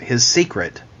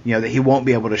secret, that he won't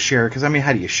be able to share. Because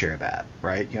how do you share that,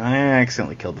 right? I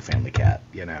accidentally killed the family cat,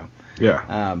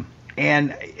 Yeah.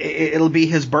 And it'll be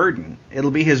his burden.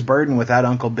 It'll be his burden without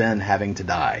Uncle Ben having to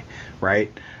die,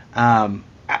 right? I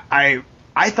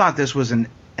thought this was an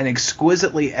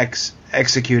exquisitely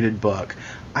executed book.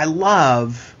 I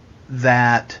love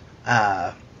that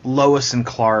Lois and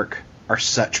Clark are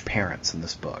such parents in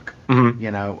this book.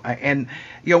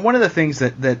 Mm-hmm. One of the things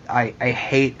that I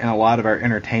hate in a lot of our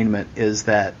entertainment is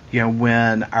that,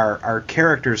 when our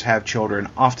characters have children,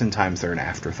 oftentimes they're an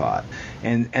afterthought.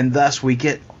 And thus we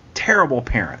get terrible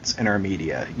parents in our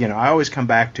media. You know, I always come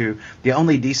back to the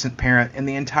only decent parent in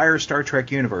the entire Star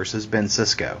Trek universe is Ben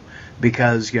Sisko,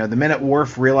 because, you know, the minute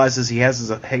Worf realizes he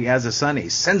has a son, he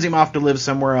sends him off to live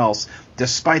somewhere else,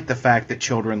 despite the fact that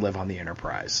children live on the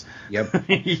Enterprise. Yep.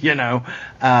 You know,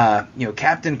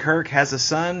 Captain Kirk has a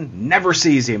son, never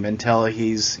sees him until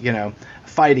he's, you know,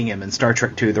 fighting him in Star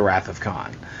Trek II: The Wrath of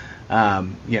Khan.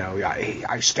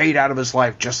 I stayed out of his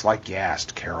life just like you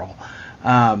asked, Carol.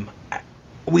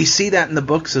 We see that in the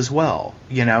books as well,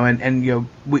 you know, and you know,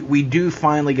 we do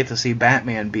finally get to see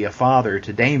Batman be a father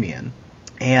to Damian,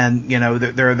 and you know,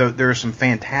 there are some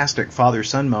fantastic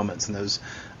father-son moments in those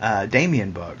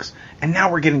Damian books, and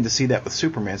now we're getting to see that with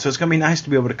Superman. So it's going to be nice to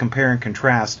be able to compare and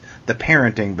contrast the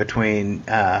parenting between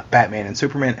Batman and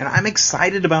Superman, and I'm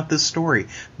excited about this story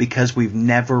because we've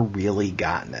never really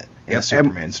gotten it in a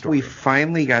Superman story. We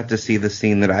finally got to see the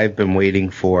scene that I've been waiting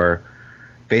for,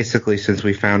 basically since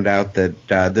we found out that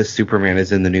this Superman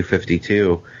is in the New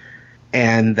 52,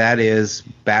 and that is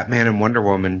Batman and Wonder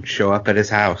Woman show up at his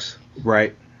house.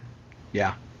 Right.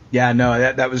 Yeah. Yeah,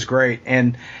 no, that was great.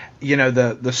 And, you know,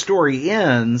 the story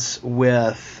ends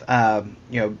with,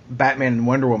 Batman and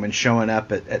Wonder Woman showing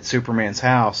up at Superman's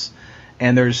house,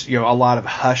 and there's, you know, a lot of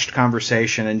hushed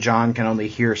conversation, and John can only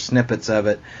hear snippets of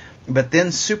it. But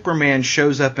then Superman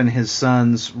shows up in his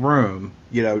son's room,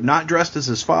 you know, not dressed as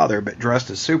his father, but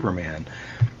dressed as Superman,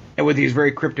 and with these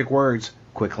very cryptic words,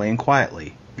 "Quickly and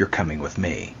quietly, you're coming with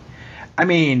me." I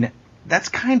mean, that's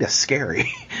kind of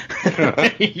scary.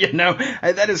 You know,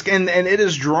 that is, and it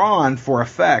is drawn for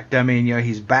effect. I mean, you know,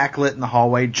 he's backlit in the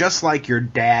hallway, just like your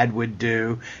dad would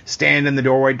do. Stand in the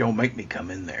doorway, don't make me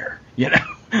come in there. You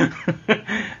know,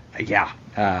 yeah.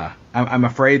 I'm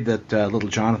afraid that little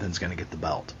Jonathan's going to get the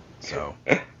belt. So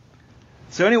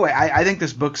anyway, I think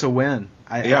this book's a win.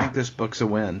 I think this book's a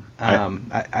win.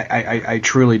 I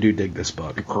truly do dig this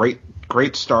book.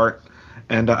 Great start.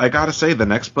 And I got to say, the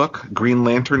next book, Green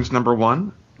Lanterns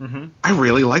 #1, I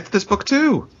really liked this book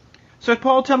too. So,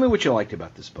 Paul, tell me what you liked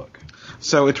about this book.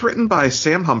 So it's written by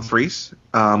Sam Humphries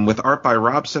with art by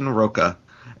Robson Rocha.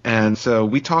 And so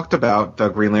we talked about the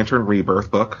Green Lantern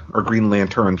Rebirth book, or Green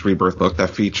Lanterns Rebirth book,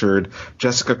 that featured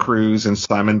Jessica Cruz and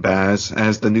Simon Baz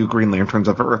as the new Green Lanterns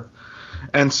of Earth.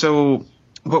 And so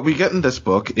what we get in this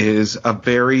book is a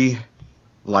very,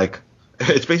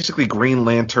 it's basically Green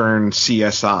Lantern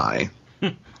CSI,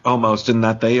 almost, in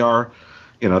that they are,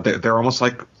 you know, they're almost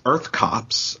like Earth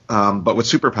cops, but with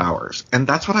superpowers. And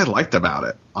that's what I liked about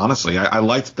it, honestly. I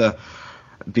liked the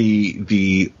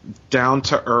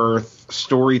down-to-earth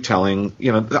storytelling.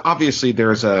 You know, obviously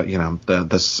there's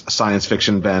the science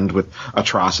fiction bend with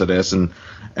Atrocitus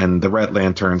and the Red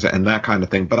Lanterns and that kind of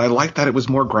thing, but I liked that it was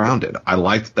more grounded. I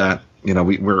liked that, you know,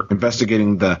 we're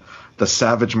investigating the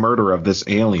savage murder of this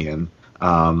alien.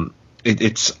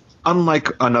 It's unlike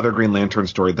another Green Lantern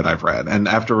story that I've read, and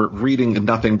after reading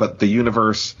nothing but the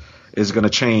universe is going to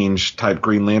change type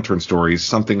Green Lantern stories,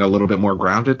 something a little bit more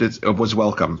grounded was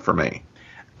welcome for me.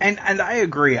 And I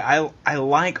agree. I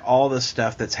like all the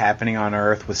stuff that's happening on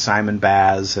Earth with Simon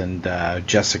Baz and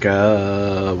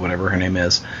Jessica, whatever her name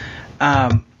is.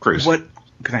 Cruz.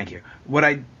 Thank you. What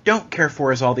I don't care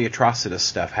for is all the Atrocitus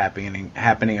stuff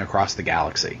happening across the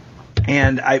galaxy.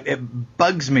 And it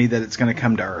bugs me that it's going to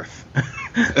come to Earth.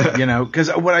 You know, because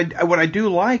what I do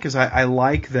like is I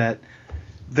like that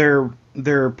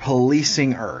they're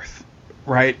policing Earth.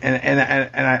 Right, and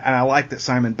I like that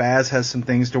Simon Baz has some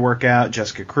things to work out.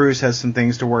 Jessica Cruz has some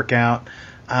things to work out.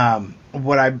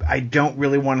 What I don't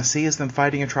really want to see is them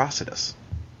fighting Atrocitus.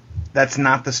 That's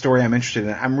not the story I'm interested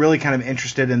in. I'm really kind of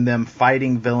interested in them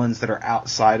fighting villains that are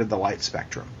outside of the light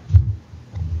spectrum.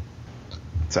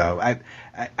 So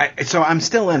so I'm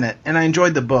still in it, and I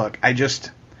enjoyed the book.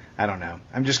 I don't know.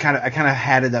 I kind of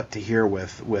had it up to here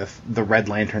with the Red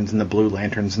Lanterns and the Blue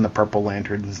Lanterns and the Purple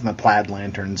Lanterns and the Plaid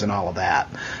Lanterns and all of that.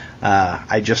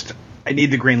 I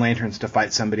need the Green Lanterns to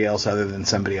fight somebody else other than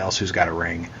somebody else who's got a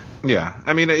ring. Yeah,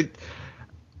 I mean,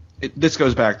 this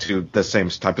goes back to the same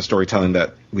type of storytelling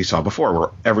that we saw before, where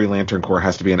every Lantern Corps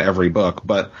has to be in every book.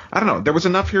 But I don't know. There was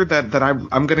enough here that I'm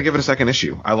going to give it a second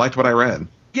issue. I liked what I read.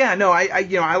 Yeah, no,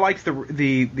 I liked the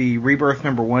Rebirth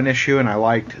 #1 issue, and I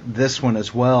liked this one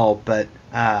as well. But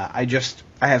I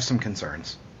have some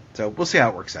concerns. So we'll see how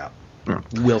it works out. Yeah.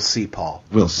 We'll see, Paul.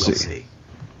 We'll see.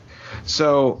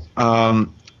 So I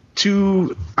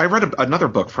read another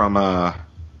book from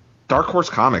Dark Horse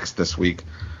Comics this week.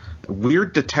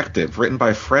 Weird Detective, written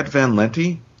by Fred Van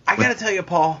Lente. I gotta tell you,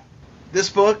 Paul, this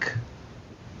book,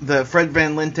 the Fred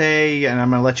Van Lente, and I'm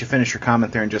gonna let you finish your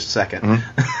comment there in just a second.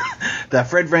 Mm-hmm. The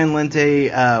Fred Van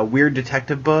Lente Weird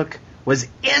Detective book was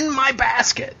in my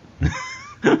basket.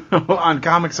 on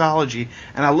Comixology,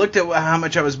 and I looked at how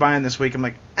much I was buying this week. I'm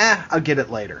like, I'll get it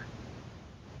later.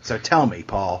 So tell me,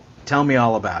 Paul. Tell me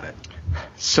all about it.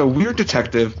 So Weird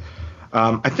Detective,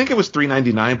 I think it was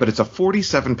 $3.99, but it's a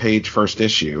 47-page first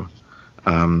issue.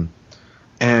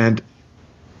 And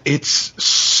it's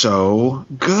so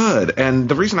good. And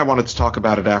the reason I wanted to talk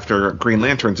about it after Green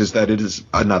Lanterns is that it is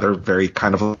another very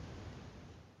kind of...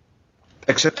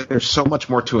 Except that there's so much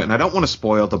more to it. And I don't want to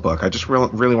spoil the book. I just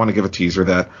really want to give a teaser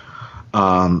that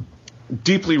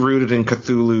deeply rooted in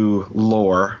Cthulhu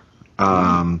lore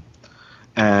and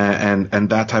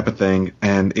that type of thing.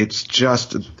 And it's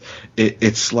just...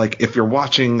 It's like if you're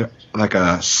watching like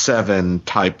a Seven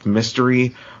type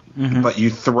mystery, but you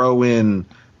throw in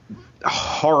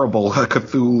horrible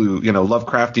Cthulhu,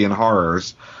 Lovecraftian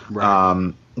horrors.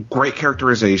 Right. Great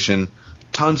characterization,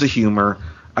 tons of humor.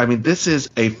 I mean, this is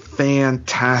a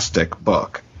fantastic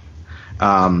book,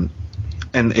 and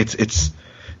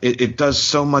it does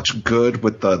so much good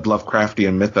with the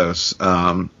Lovecraftian mythos.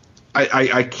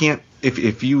 I can't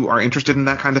if you are interested in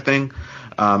that kind of thing.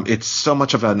 It's so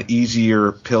much of an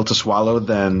easier pill to swallow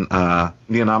than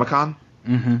Neonomicon.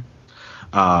 Mm-hmm.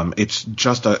 It's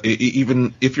just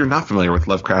even if you're not familiar with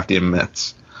Lovecraftian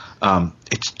myths,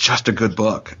 it's just a good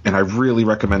book, and I really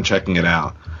recommend checking it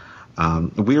out.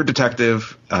 Weird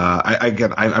Detective.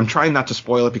 I'm trying not to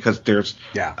spoil it because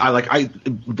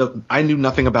I knew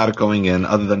nothing about it going in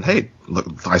other than, hey,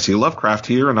 look, I see Lovecraft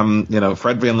here, and I'm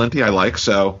Fred Van Lente I like,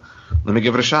 so let me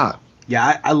give it a shot.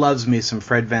 Yeah, I loves me some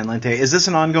Fred Van Lente. Is this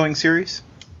an ongoing series?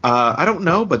 I don't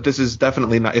know, but this is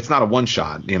definitely not. It's not a one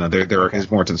shot. There is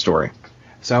more to the story.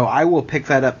 So I will pick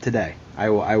that up today. I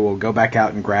will go back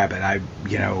out and grab it. I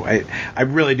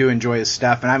really do enjoy his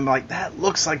stuff, and I'm like, that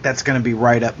looks like that's going to be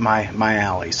right up my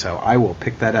alley. So I will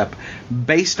pick that up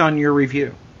based on your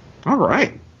review. All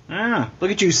right.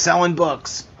 Look at you selling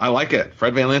books. I like it.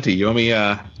 Fred Van Lente, you owe me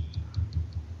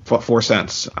 4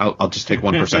 cents. I'll just take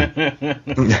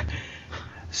 1%.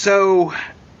 So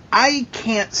I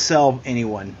can't sell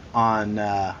anyone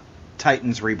on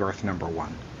Titans Rebirth #1.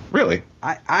 Really?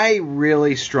 I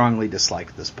really strongly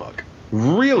dislike this book.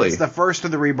 Really? It's the first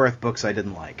of the Rebirth books I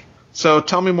didn't like. So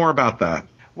tell me more about that.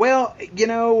 Well,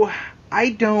 I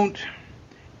don't...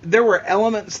 There were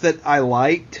elements that I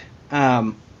liked.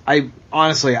 I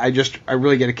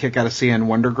really get a kick out of seeing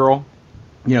Wonder Girl.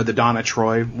 The Donna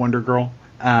Troy Wonder Girl.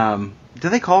 Do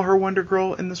they call her Wonder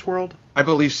Girl in this world? I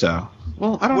believe so.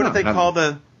 Well, I don't know.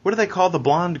 What do they call the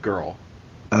blonde girl?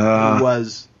 Who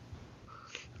was...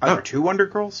 Are there 2 Wonder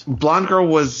Girls? Blonde girl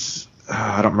was...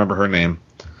 I don't remember her name.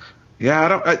 Yeah, I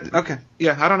don't... okay.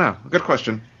 Yeah, I don't know. Good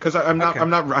question. Because I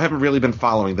haven't really been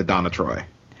following the Donna Troy.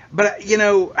 But,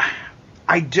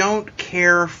 I don't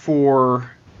care for...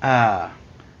 there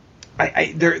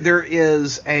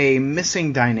is a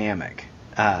missing dynamic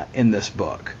in this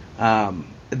book.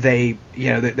 They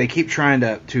keep trying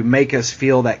to make us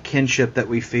feel that kinship that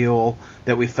we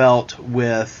felt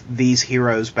with these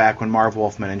heroes back when Marv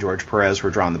Wolfman and George Perez were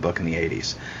drawing the book in the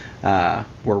 80s.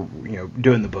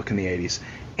 Doing the book in the 80s.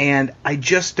 And I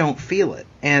just don't feel it.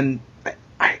 And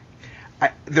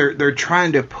they're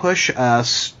trying to push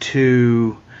us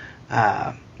to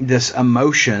this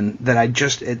emotion that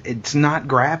it's not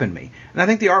grabbing me. And I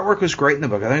think the artwork was great in the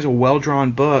book. I think it's a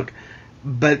well-drawn book,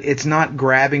 but it's not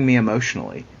grabbing me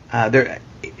emotionally.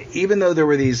 Even though there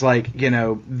were these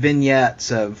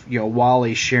vignettes of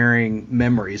Wally sharing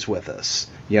memories with us,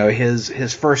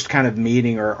 his first kind of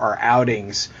meeting or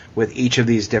outings with each of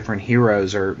these different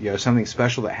heroes, or something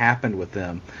special that happened with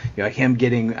them, him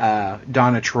getting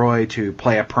Donna Troy to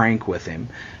play a prank with him,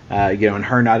 and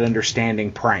her not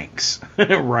understanding pranks,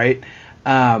 right?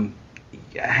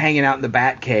 Hanging out in the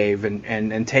Batcave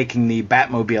and taking the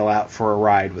Batmobile out for a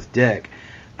ride with Dick.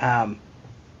 I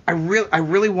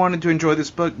really wanted to enjoy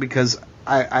this book because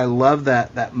I love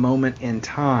that moment in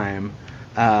time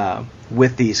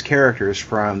with these characters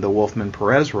from the Wolfman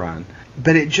Perez run,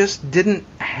 but it just didn't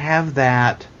have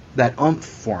that oomph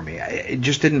for me. It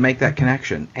just didn't make that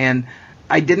connection, and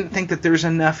I didn't think that there's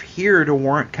enough here to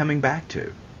warrant coming back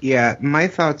to. Yeah, my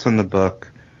thoughts on the book.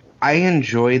 I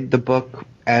enjoyed the book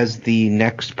as the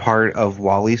next part of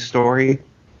Wally's story,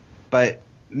 but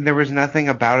there was nothing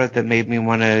about it that made me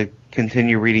want to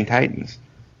continue reading Titans.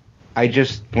 I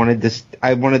just wanted this.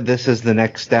 I wanted this as the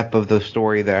next step of the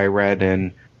story that I read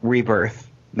in Rebirth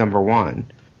 #1.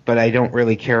 But I don't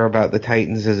really care about the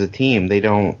Titans as a team. They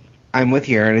don't. I'm with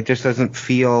you, and it just doesn't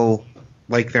feel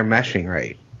like they're meshing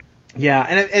right. Yeah,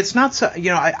 and it's not so.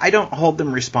 I don't hold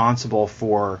them responsible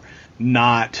for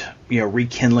not,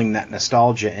 rekindling that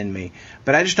nostalgia in me.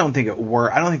 But I just don't think it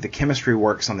works. I don't think the chemistry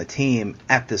works on the team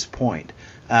at this point.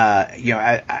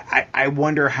 I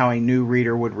wonder how a new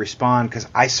reader would respond, because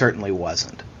I certainly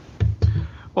wasn't.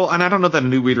 Well, and I don't know that a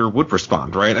new reader would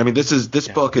respond, right? I mean, this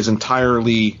book is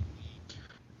entirely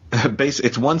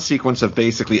it's one sequence of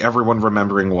basically everyone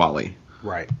remembering Wally.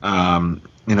 Right.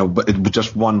 But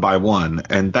just one by one,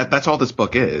 and that's all this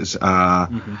book is. I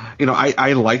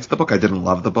liked the book. I didn't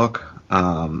love the book.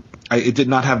 It did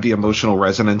not have the emotional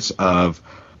resonance of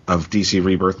DC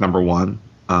Rebirth #1,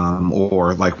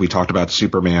 or like we talked about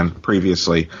Superman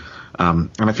previously. And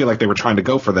I feel like they were trying to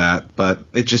go for that, but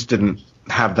it just didn't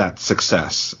have that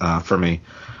success for me.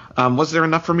 Was there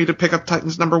enough for me to pick up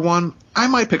Titans #1? I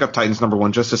might pick up Titans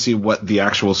 #1 just to see what the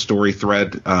actual story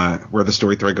thread, where the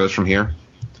story thread goes from here.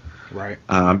 Right.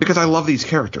 Because I love these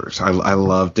characters. I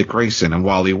love Dick Grayson and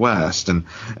Wally West and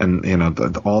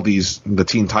all the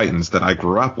Teen Titans that I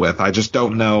grew up with. I just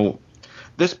don't know.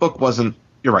 This book wasn't.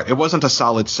 You're right. It wasn't a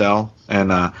solid sell,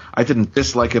 and I didn't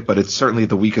dislike it, but it's certainly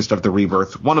the weakest of the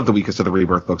Rebirth. One of the weakest of the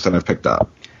Rebirth books that I've picked up.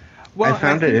 Well, I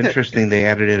found it interesting they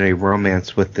added in a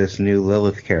romance with this new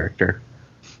Lilith character.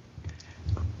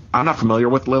 I'm not familiar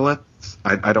with Lilith.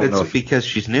 I don't know. It's because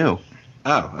she's new.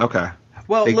 Oh, okay.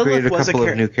 Well, they Lilith created a was couple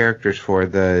of new characters for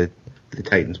the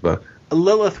Titans book.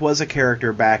 Lilith was a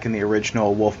character back in the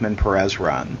original Wolfman Perez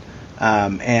run,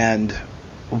 and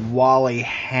Wally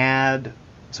had.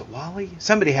 Was it Wally?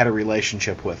 Somebody had a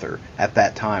relationship with her at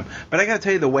that time. But I got to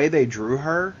tell you, the way they drew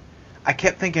her, I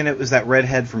kept thinking it was that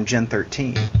redhead from Gen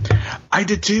 13. I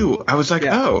did too. I was like,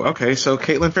 Oh, okay, so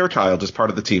Caitlin Fairchild is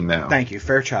part of the team now. Thank you,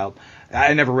 Fairchild.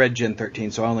 I never read Gen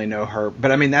 13, so I only know her.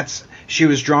 But I mean, she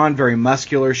was drawn very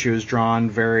muscular. She was drawn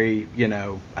very,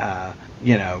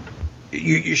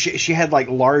 she had like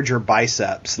larger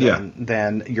biceps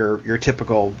than your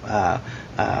typical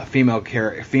female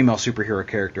superhero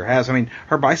character has. I mean,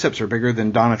 her biceps are bigger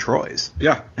than Donna Troy's.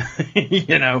 Yeah.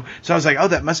 So I was like, oh,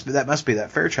 that must be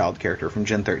that Fairchild character from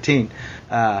Gen 13.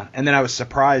 And then I was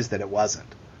surprised that it wasn't.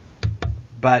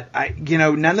 But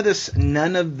none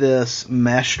of this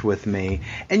meshed with me.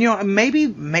 And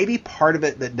maybe part of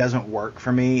it that doesn't work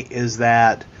for me is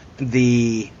that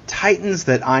the Titans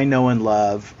that I know and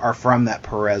love are from that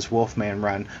Perez Wolfman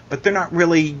run, but they're not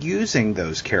really using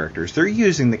those characters. They're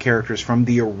using the characters from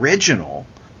the original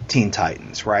Teen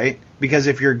Titans, right? Because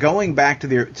if you're going back to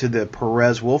the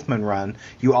Perez Wolfman run,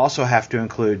 you also have to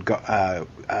include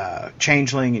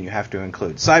Changeling, and you have to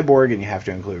include Cyborg, and you have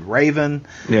to include Raven.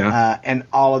 Yeah. And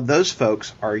all of those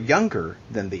folks are younger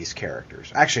than these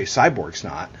characters. Actually, Cyborg's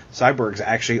not. Cyborg's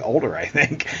actually older, I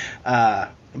think.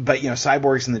 But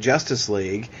Cyborg's in the Justice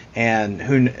League, and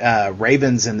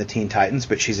Raven's in the Teen Titans,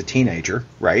 but she's a teenager,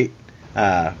 right?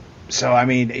 So I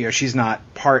mean, she's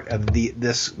not part of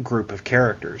this group of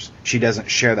characters. She doesn't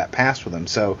share that past with them.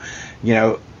 So,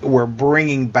 we're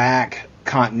bringing back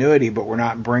continuity, but we're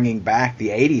not bringing back the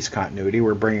 '80s continuity.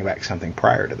 We're bringing back something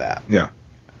prior to that. Yeah.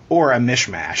 Or a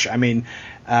mishmash. I mean,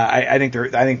 I think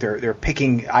they're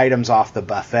picking items off the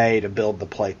buffet to build the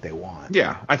plate they want.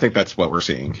 Yeah, I think that's what we're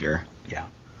seeing here. Yeah.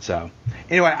 So,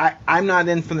 anyway, I'm not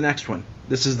in for the next one.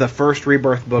 This is the first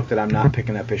Rebirth book that I'm not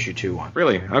picking up issue 2 on.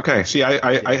 Really? Okay. See,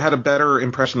 I had a better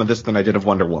impression of this than I did of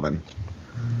Wonder Woman.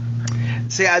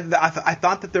 See, I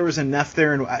thought that there was enough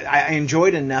there, and I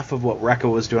enjoyed enough of what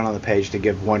Rekka was doing on the page to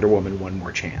give Wonder Woman one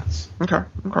more chance. Okay.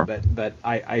 But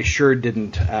I sure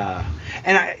didn't.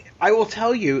 And I will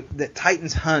tell you that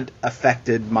Titans Hunt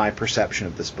affected my perception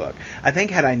of this book. I think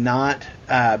had I not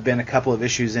been a couple of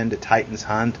issues into Titans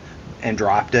Hunt and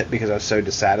dropped it because I was so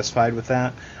dissatisfied with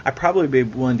that, I'd probably be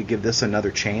willing to give this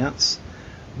another chance.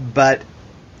 But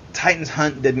Titans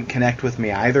Hunt didn't connect with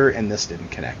me either, and this didn't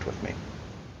connect with me.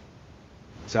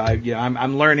 So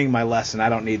I'm learning my lesson. I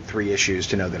don't need 3 issues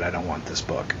to know that I don't want this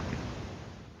book.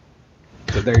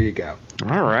 So there you go.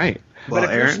 All right. But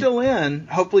if you're still in,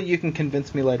 hopefully you can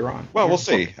convince me later on. Well, we'll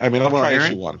see. I mean, I'll try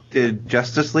issue 1. Did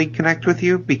Justice League connect with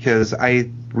you? Because I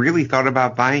really thought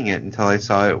about buying it until I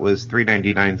saw it was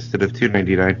 $3.99 instead of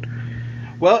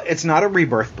 $2.99. Well, it's not a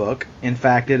Rebirth book. In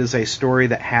fact, it is a story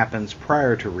that happens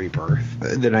prior to Rebirth.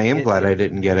 Then I am glad I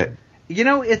didn't get it.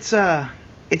 It's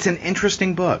an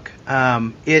interesting book.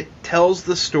 It tells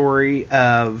the story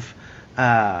of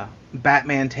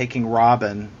Batman taking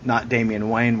Robin, not Damian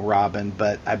Wayne Robin,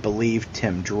 but I believe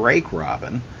Tim Drake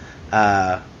Robin.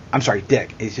 I'm sorry,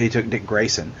 Dick. He took Dick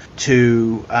Grayson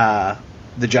to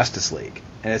the Justice League.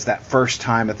 And it's that first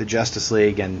time at the Justice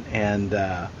League and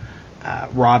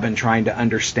Robin trying to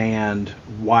understand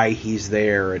why he's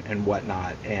there and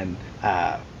whatnot, and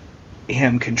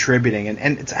him contributing.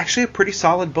 And it's actually a pretty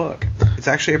solid book. It's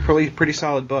actually a pretty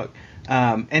solid book.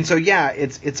 And so yeah,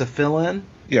 it's a fill-in.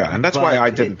 Yeah, and that's why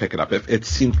I didn't pick it up. It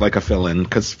seemed like a fill-in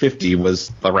because 50 was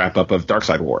the wrap-up of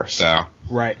Darkseid War. So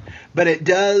right, but it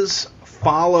does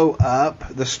follow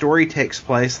up. The story takes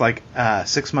place like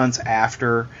 6 months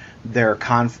after their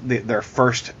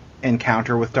first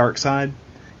encounter with Darkseid,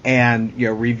 and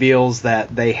reveals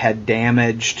that they had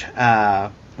damaged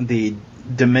the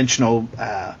dimensional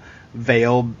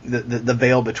veil, the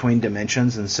veil between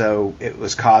dimensions, and so it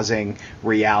was causing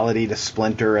reality to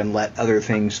splinter and let other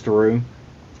things through.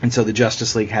 And so the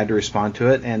Justice League had to respond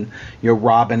to it, and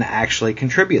Robin actually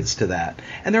contributes to that.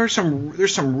 And there's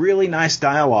some really nice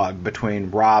dialogue between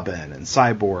Robin and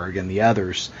Cyborg and the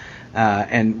others,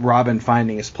 and Robin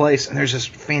finding his place. And there's this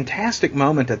fantastic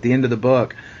moment at the end of the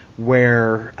book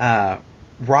where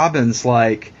Robin's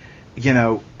like,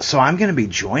 so I'm going to be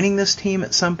joining this team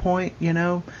at some point,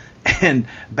 And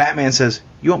Batman says,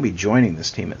 you won't be joining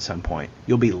this team at some point.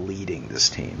 You'll be leading this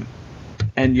team.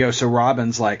 And so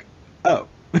Robin's like, oh.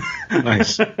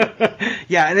 Nice.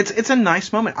 Yeah, and it's a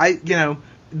nice moment.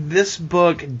 This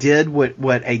book did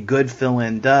what a good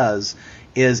fill-in does.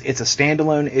 Is it's a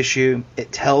standalone issue.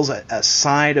 It tells a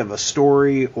side of a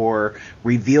story or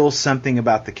reveals something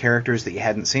about the characters that you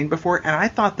hadn't seen before. And I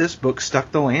thought this book stuck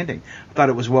the landing. I thought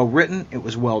it was well written. It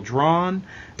was well drawn.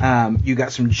 You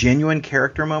got some genuine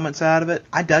character moments out of it.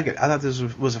 I dug it. I thought this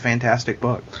was a fantastic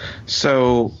book.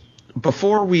 So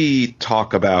before we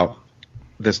talk about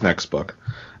this next book,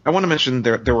 I want to mention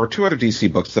there were 2 other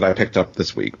DC books that I picked up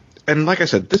this week. And like I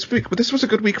said, this was a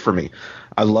good week for me.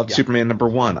 I loved Superman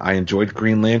 #1. I enjoyed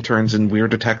Green Lanterns and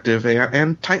Weird Detective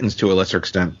and Titans to a lesser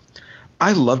extent.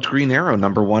 I loved Green Arrow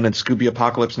 #1 and Scooby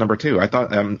Apocalypse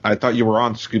 #2. I thought you were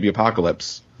on Scooby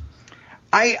Apocalypse.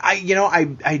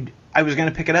 I was going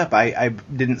to pick it up. I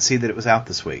didn't see that it was out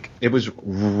this week. It was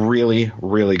really,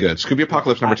 really good. Scooby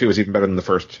Apocalypse #2 is even better than the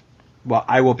first. Well,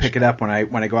 I will pick it up when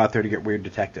I go out there to get Weird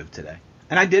Detective today.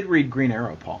 And I did read Green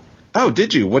Arrow, Paul. Oh,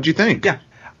 did you? What'd you think? Yeah.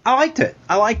 I liked it.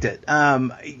 For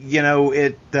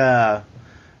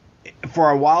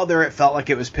a while there, it felt like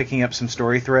it was picking up some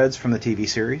story threads from the TV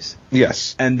series.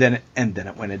 Yes. And then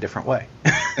it went a different way.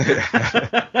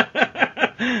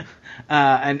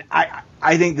 And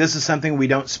I think this is something we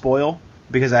don't spoil,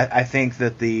 because I think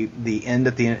that the end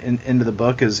at the end of the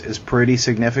book is pretty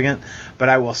significant. But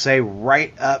I will say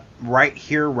right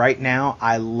here, right now,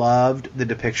 I loved the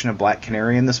depiction of Black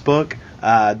Canary in this book.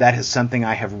 That is something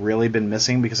I have really been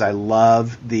missing, because I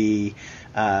love the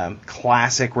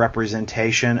classic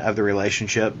representation of the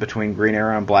relationship between Green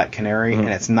Arrow and Black Canary, and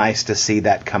it's nice to see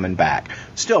that coming back.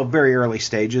 Still very early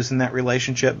stages in that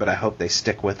relationship, but I hope they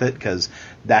stick with it, because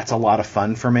that's a lot of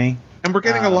fun for me. And we're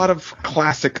getting a lot of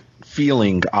classic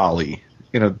feeling Ollie.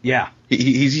 Yeah.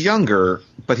 He's younger,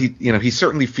 but he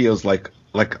certainly feels like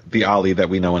the Ollie that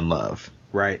we know and love.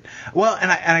 Right. Well, and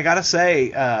I gotta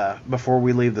say, before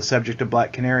we leave the subject of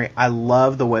Black Canary, I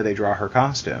love the way they draw her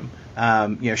costume.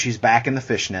 She's back in the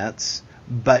fishnets,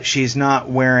 but she's not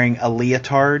wearing a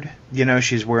leotard.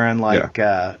 She's wearing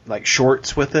like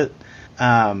shorts with it,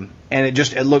 and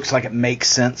it looks like it makes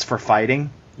sense for fighting.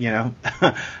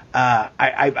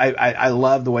 I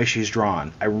love the way she's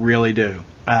drawn. I really do.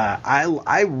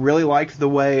 I really liked the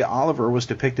way Oliver was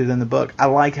depicted in the book. I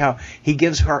like how he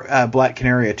gives her Black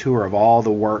Canary a tour of all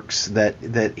the works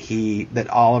that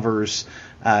Oliver's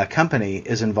company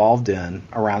is involved in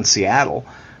around Seattle.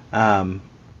 I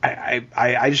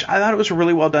thought it was a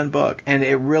really well done book, and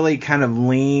it really kind of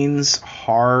leans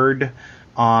hard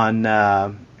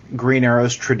on Green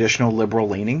Arrow's traditional liberal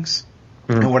leanings.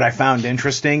 And what I found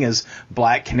interesting is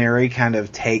Black Canary kind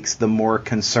of takes the more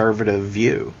conservative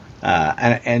view.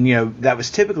 And that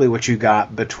was typically what you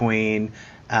got between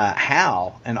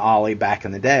Hal and Ollie back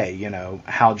in the day.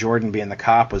 Hal Jordan being the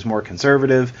cop was more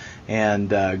conservative, and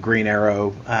Green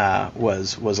Arrow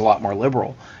was a lot more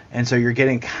liberal. And so you're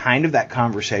getting kind of that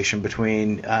conversation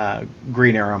between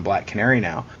Green Arrow and Black Canary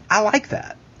now. I like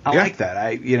that. I like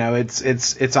that.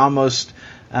 It's almost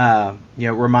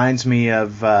reminds me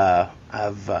of the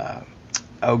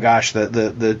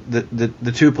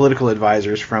 2 political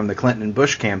advisors from the Clinton and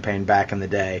Bush campaign back in the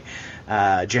day,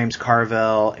 James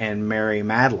Carville and Mary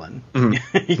Madeline.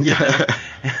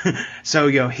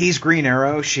 So he's Green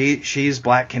Arrow, she's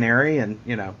Black Canary, and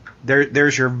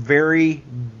there's your very,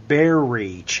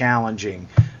 very challenging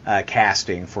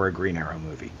casting for a Green Arrow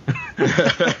movie.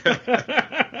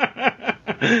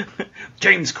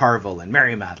 James Carville and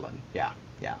Mary Madeline. Yeah.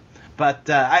 But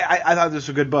I thought this was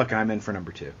a good book, and I'm in for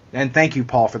number 2. And thank you,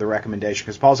 Paul, for the recommendation,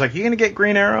 because Paul's like, you going to get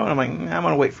Green Arrow? And I'm like, I'm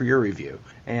going to wait for your review.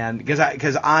 And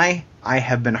because I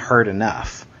have been hurt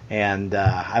enough And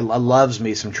I loves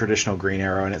me some traditional Green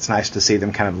Arrow, and it's nice to see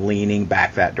them kind of leaning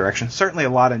back that direction. Certainly a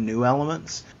lot of new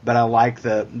elements, but I like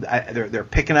they're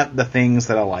picking up the things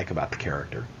that I like about the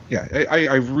character.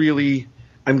 Yeah,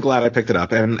 I'm glad I picked it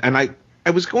up, and I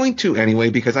was going to anyway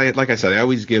because like I said, I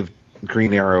always give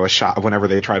Green Arrow a shot whenever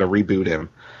they try to reboot him.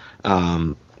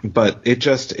 But it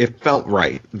felt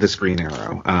right, this Green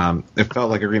Arrow. It felt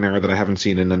like a Green Arrow that I haven't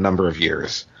seen in a number of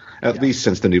years, at least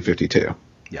since the New 52.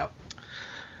 Yep.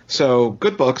 So,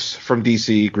 good books from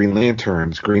DC, Green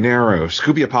Lanterns, Green Arrow,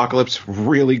 Scooby Apocalypse,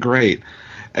 really great.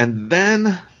 And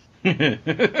then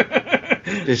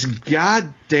this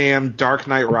goddamn Dark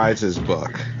Knight Rises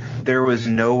book. There was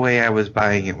no way I was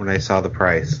buying it when I saw the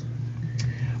price.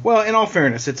 Well, in all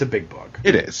fairness, it's a big book.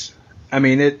 It is. I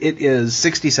mean, it is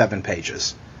 67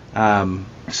 pages.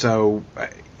 So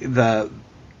I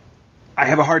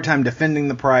have a hard time defending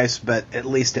the price, but at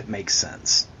least it makes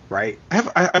sense, right?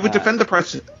 I would defend the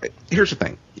price. Here's the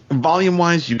thing.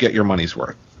 Volume-wise, you get your money's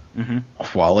worth. Mm-hmm.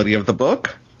 Quality of the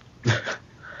book?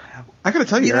 I gotta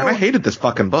tell you, I hated this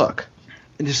fucking book.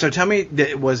 So tell me,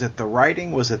 was it the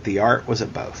writing? Was it the art? Was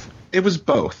it both? It was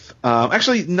both.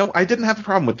 Actually, no, I didn't have a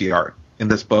problem with the art in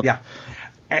this book. Yeah.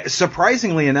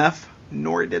 Surprisingly enough,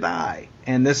 nor did I.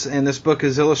 And this book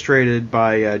is illustrated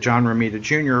by John Romita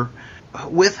Jr.,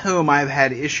 with whom I've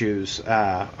had issues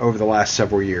over the last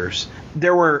several years.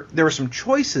 There were some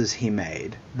choices he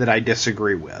made that I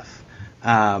disagree with.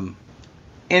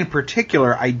 In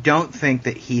particular, I don't think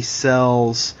that he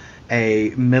sells a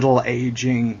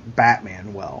middle-aging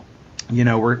Batman well. You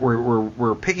know,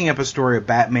 we're picking up a story of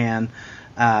Batman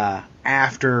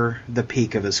after the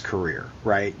peak of his career,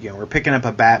 right? You know, we're picking up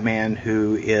a Batman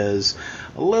who is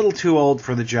a little too old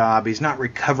for the job. He's not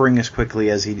recovering as quickly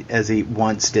as he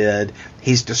once did.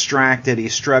 He's distracted.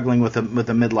 He's struggling with a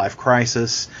midlife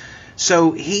crisis.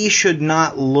 So he should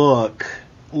not look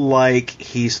like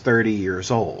he's 30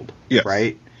 years old, yes.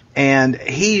 Right? And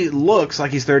he looks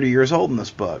like he's 30 years old in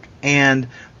this book. And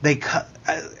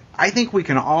I think we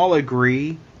can all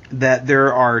agree that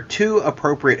there are two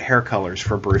appropriate hair colors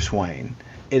for Bruce Wayne.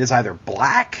 It is either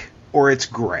black or it's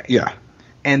gray. Yeah.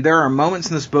 And there are moments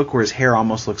in this book where his hair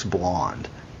almost looks blonde.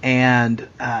 And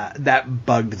that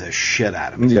bugged the shit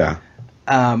out of me. Yeah.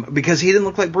 Because he didn't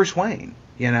look like Bruce Wayne.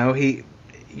 You know,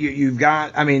 you've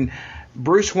got, I mean,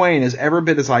 Bruce Wayne is every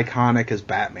bit as iconic as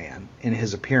Batman in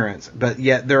his appearance, but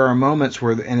yet there are moments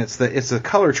where, and it's the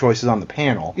color choices on the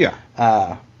panel. Yeah.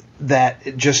 That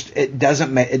it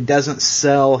doesn't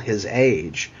sell his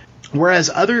age. Whereas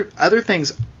other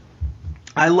things,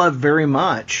 I love very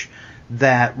much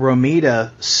that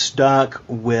Romita stuck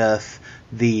with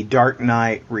the Dark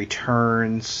Knight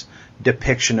Returns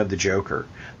depiction of the Joker.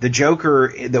 The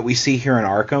Joker that we see here in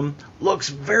Arkham looks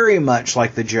very much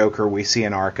like the Joker we see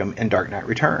in Arkham in Dark Knight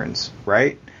Returns,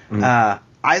 right? Mm-hmm.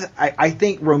 I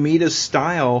think Romita's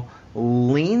style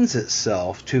leans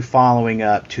itself to following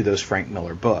up to those Frank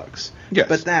Miller books. Yes.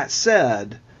 But that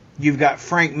said, you've got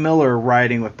Frank Miller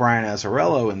writing with Brian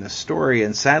Azzarello in this story,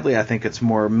 and sadly I think it's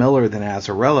more Miller than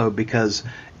Azzarello because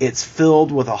it's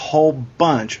filled with a whole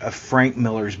bunch of Frank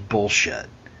Miller's bullshit.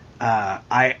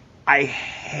 I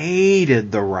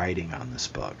hated the writing on this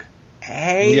book.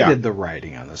 The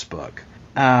writing on this book.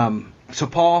 So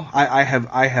Paul, I have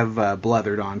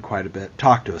blethered on quite a bit.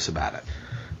 Talk to us about it.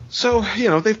 So, you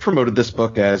know, they've promoted this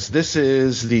book as this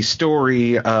is the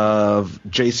story of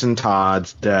Jason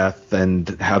Todd's death and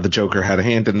how the Joker had a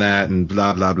hand in that and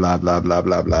blah, blah, blah, blah, blah,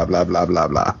 blah, blah, blah, blah, blah,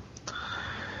 blah.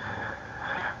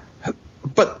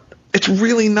 But it's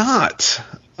really not.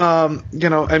 You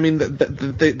know, I mean,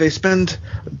 they spend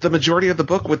the majority of the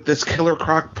book with this Killer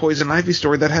Croc Poison Ivy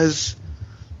story that has...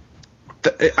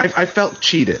 I felt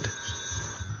cheated.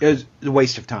 It was a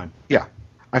waste of time. Yeah.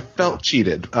 I felt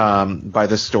cheated by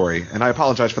this story, and I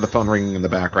apologize for the phone ringing in the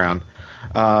background.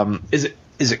 Is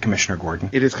it Commissioner Gordon?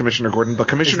 It is Commissioner Gordon, but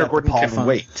Commissioner Gordon can phone?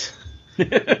 wait.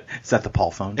 Is that the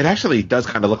Paul phone? It actually does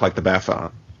kind of look like the Bat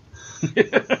phone.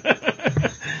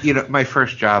 You know, my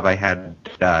first job, I had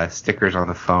stickers on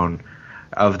the phone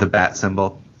of the bat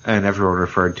symbol, and everyone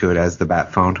referred to it as the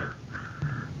Bat phone.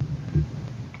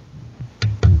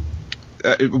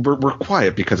 We're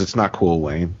quiet because it's not cool,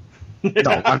 Wayne.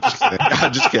 No, I'm just kidding.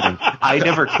 I'm just kidding. I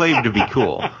never claimed to be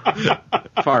cool.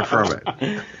 Far from it.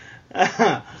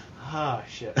 Oh,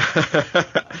 shit.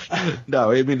 No,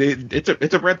 I mean,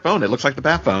 it's a red phone. It looks like the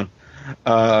Bat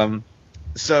phone.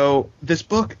 So this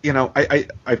book, you know,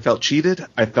 I felt cheated.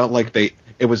 I felt like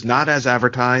it was not as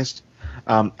advertised.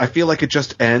 I feel like it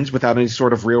just ends without any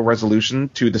sort of real resolution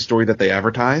to the story that they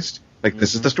advertised. Like,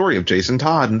 this is the story of Jason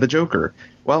Todd and the Joker.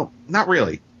 Well, not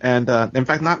really. And in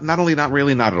fact, not only not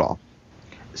really, not at all.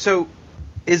 So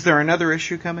Is there another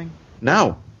issue coming?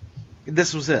 No.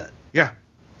 This was it. Yeah.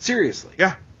 Seriously.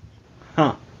 Yeah.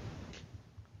 Huh.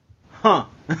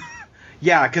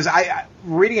 Yeah, because I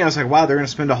reading, I was like, wow, they're going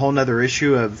to spend a whole nother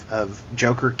issue of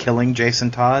Joker killing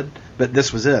Jason Todd, but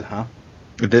this was it, huh?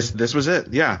 This was it.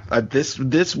 Yeah. This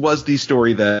was the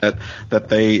story that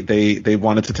they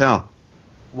wanted to tell.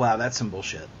 Wow, that's some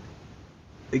bullshit.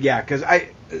 Yeah, because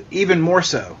even more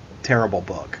so, terrible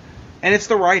book, and it's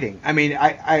the writing. I mean,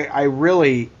 I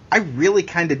really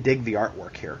kind of dig the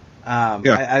artwork here.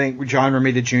 I think John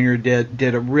Romita Jr.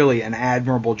 did an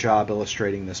admirable job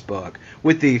illustrating this book,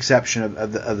 with the exception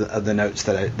of the notes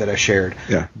that I shared.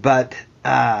 Yeah. But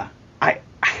wow,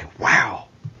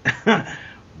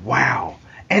 wow.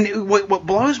 And what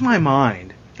blows my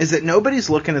mind is that nobody's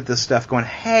looking at this stuff going,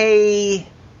 hey,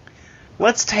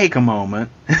 let's take a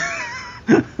moment.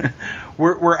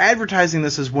 We're advertising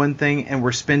this as one thing, and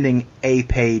we're spending a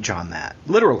page on that.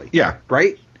 Literally. Yeah.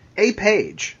 Right? A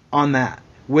page on that.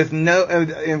 With no,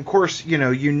 and of course,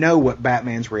 you know what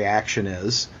Batman's reaction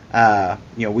is.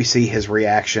 We see his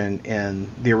reaction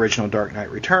in the original Dark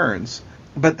Knight Returns.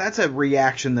 But that's a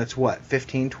reaction that's,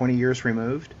 15, 20 years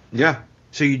removed? Yeah.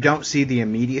 So you don't see the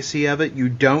immediacy of it. You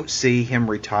don't see him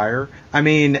retire. I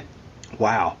mean,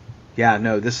 wow. Yeah,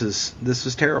 no, this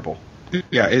is terrible.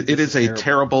 Yeah, it is a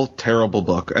terrible, terrible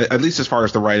book, at least as far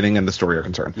as the writing and the story are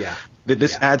concerned. Yeah.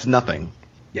 This adds nothing.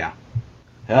 Yeah.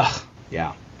 Ugh.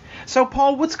 Yeah. So,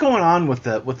 Paul, what's going on with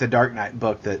the Dark Knight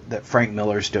book that Frank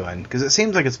Miller's doing? Because it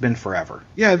seems like it's been forever.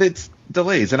 Yeah, it's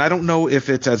delays, and I don't know if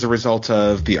it's as a result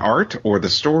of the art or the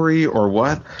story or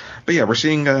what. But yeah, we're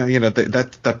seeing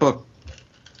that book.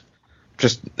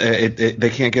 Just they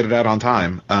can't get it out on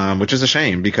time, which is a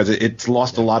shame because it's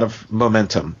lost a lot of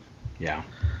momentum. Yeah.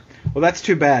 Well, that's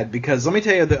too bad, because let me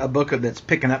tell you a book that's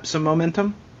picking up some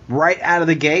momentum right out of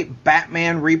the gate.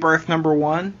 Batman Rebirth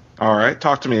 #1. All right,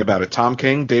 talk to me about it. Tom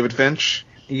King, David Finch.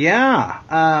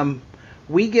 Yeah,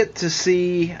 we get to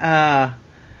see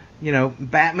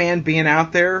Batman being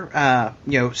out there,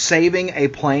 saving a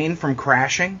plane from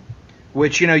crashing.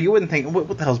 Which you wouldn't think.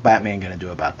 What the hell's Batman going to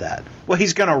do about that? Well,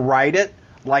 he's going to ride it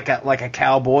like a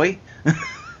cowboy.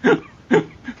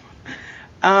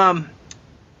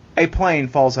 A plane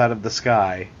falls out of the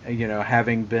sky,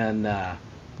 having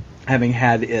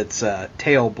had its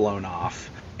tail blown off,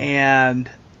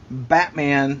 and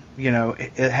Batman,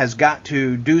 it has got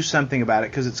to do something about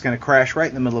it because it's going to crash right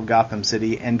in the middle of Gotham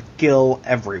City and kill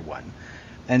everyone.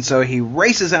 And so he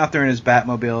races out there in his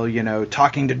Batmobile,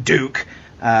 talking to Duke,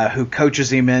 who coaches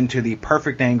him into the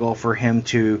perfect angle for him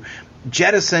to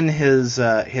jettison his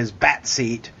bat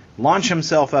seat, launch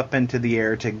himself up into the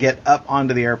air to get up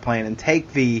onto the airplane and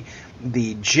take the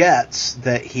jets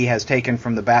that he has taken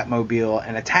from the Batmobile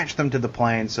and attach them to the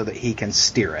plane so that he can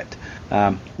steer it,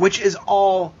 which is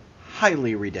all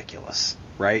highly ridiculous,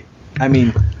 right? I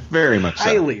mean, very much so.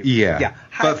 Highly, yeah,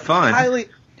 but fun.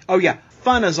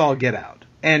 Fun as all get out,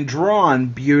 and drawn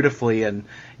beautifully, and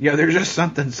there's just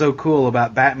something so cool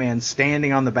about Batman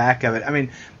standing on the back of it. I mean,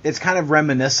 it's kind of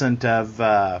reminiscent of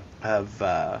the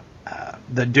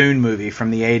Dune movie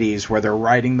from the 80s where they're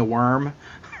riding the worm.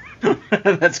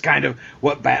 That's kind of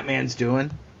what Batman's doing,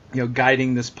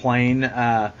 guiding this plane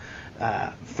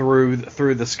through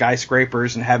the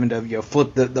skyscrapers and having to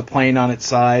flip the plane on its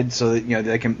side so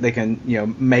that they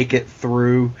can make it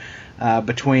through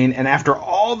between. And after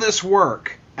all this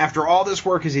work, as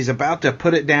he's about to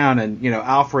put it down, and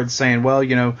Alfred's saying, well,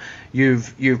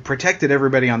 you've protected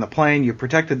everybody on the plane, you've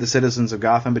protected the citizens of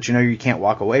Gotham, but you can't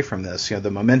walk away from this. The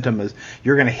momentum is,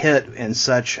 you're going to hit in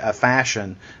such a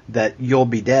fashion that you'll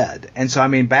be dead. And so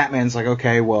Batman's like,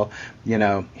 okay, well,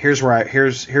 here's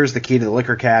the key to the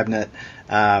liquor cabinet.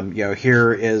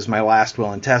 Here is my last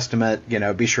will and testament.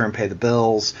 Be sure and pay the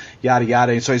bills, yada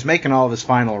yada. And so he's making all of his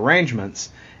final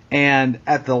arrangements. And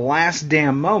at the last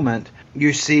damn moment,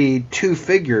 you see two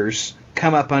figures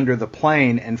come up under the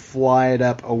plane and fly it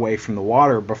up away from the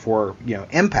water before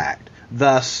impact,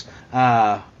 thus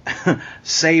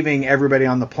saving everybody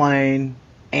on the plane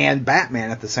and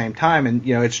Batman at the same time. And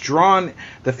it's drawn,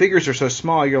 the figures are so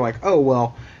small, you're like, oh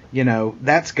well,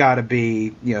 that's got to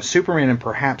be Superman and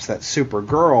perhaps that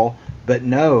Supergirl, but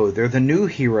no, they're the new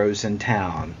heroes in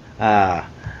town.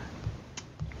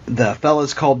 The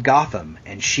fella's called Gotham,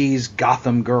 and she's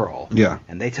Gotham Girl. Yeah.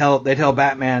 And they tell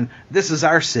Batman, this is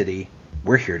our city,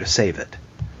 we're here to save it.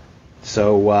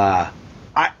 So, I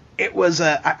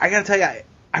gotta tell you,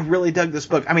 I really dug this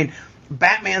book. I mean,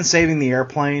 Batman saving the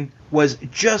airplane was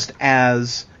just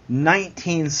as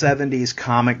 1970s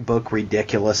comic book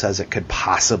ridiculous as it could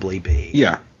possibly be.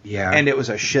 Yeah. Yeah. And it was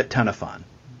a shit ton of fun.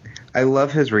 I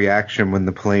love his reaction when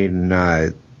the plane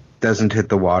doesn't hit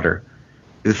the water.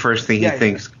 The first thing he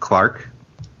thinks, Clark.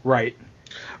 Right.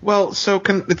 Well, so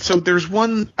there's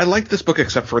one. I like this book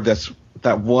except for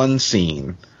that one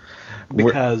scene.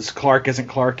 Because Clark isn't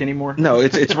Clark anymore? No,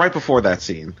 it's right before that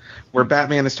scene where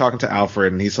Batman is talking to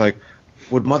Alfred and he's like,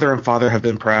 "Would Mother and Father have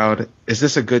been proud? Is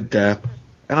this a good death?"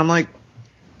 And I'm like,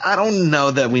 I don't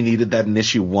know that we needed that in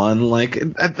issue 1. Like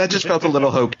that just felt a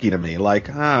little hokey to me. Like,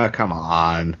 come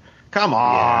on.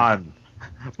 Yeah.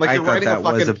 Like you're riding a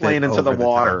fucking plane into the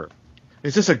water. Top.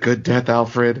 Is this a good death,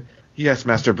 Alfred? Yes,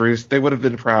 Master Bruce. They would have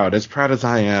been proud as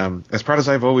I am, as proud as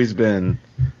I've always been.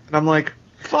 And I'm like,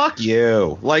 fuck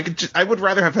you. Like, I would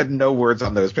rather have had no words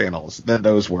on those panels than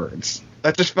those words.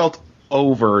 That just felt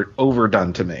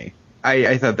overdone to me.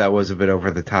 I thought that was a bit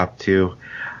over the top too.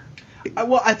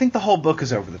 Well, I think the whole book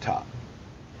is over the top,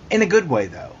 in a good way,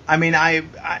 though. I mean, I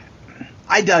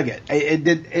dug it. It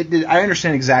did. I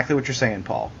understand exactly what you're saying,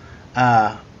 Paul.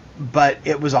 But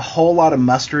it was a whole lot of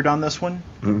mustard on this one,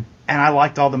 and I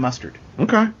liked all the mustard.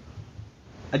 Okay.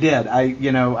 I did.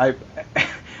 I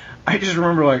just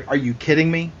remember, like, are you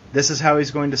kidding me? This is how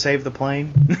he's going to save the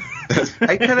plane?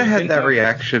 I kind of had that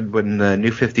reaction when the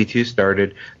New 52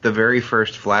 started. The very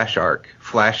first Flash arc,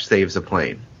 Flash saves a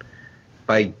plane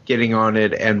by getting on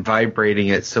it and vibrating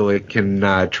it so it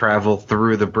can travel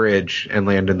through the bridge and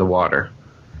land in the water.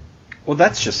 Well,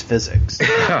 that's just physics.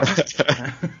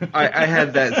 I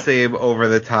had that same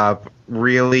over-the-top,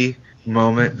 really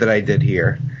moment that I did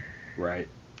here. Right.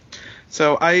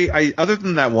 So I other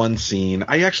than that one scene,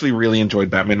 I actually really enjoyed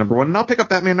Batman #1, and I'll pick up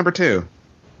Batman #2.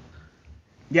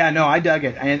 Yeah, no, I dug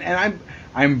it, and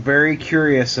I'm very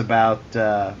curious about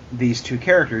these two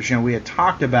characters. You know, we had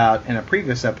talked about in a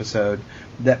previous episode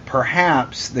that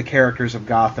perhaps the characters of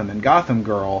Gotham and Gotham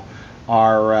Girl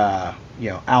are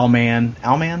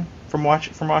Owlman from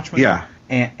Watchmen. Yeah,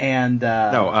 and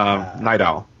Night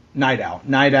Owl. Night Owl.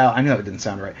 I know it didn't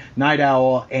sound right. Night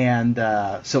Owl and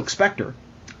Silk Spectre.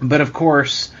 But of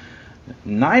course,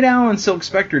 Night Owl and Silk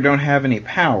Spectre don't have any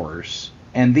powers,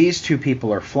 and these two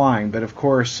people are flying. But of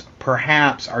course,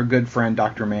 perhaps our good friend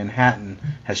Dr. Manhattan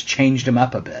has changed him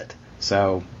up a bit.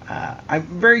 So I'm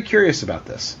very curious about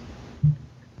this.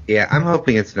 Yeah, I'm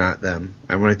hoping it's not them.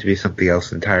 I want it to be something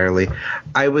else entirely.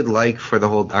 I would like for the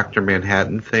whole Dr.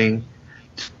 Manhattan thing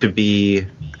to be...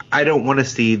 I don't want to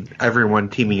see everyone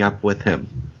teaming up with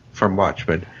him from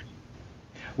Watchmen.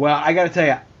 Well, I got to tell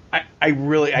you,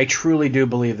 I truly do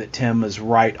believe that Tim is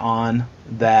right on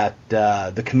that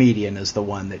the comedian is the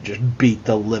one that just beat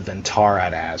the living tar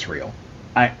out of Azrael.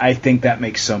 I think that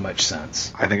makes so much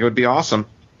sense. I think it would be awesome.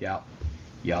 Yep.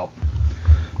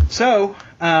 So,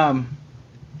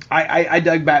 I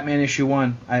dug Batman issue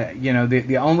 1.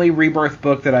 The only Rebirth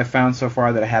book that I've found so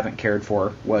far that I haven't cared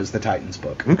for was the Titans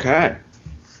book. Okay.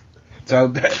 So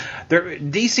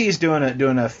DC's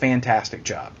doing a fantastic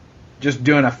job. Just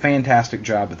doing a fantastic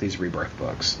job with these Rebirth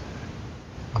books.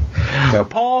 So,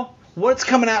 Paul, what's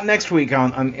coming out next week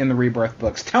in the Rebirth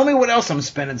books? Tell me what else I'm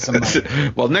spending some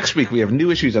money. Well, next week we have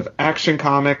new issues of Action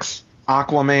Comics,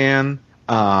 Aquaman,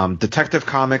 Detective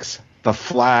Comics, The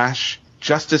Flash,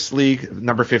 Justice League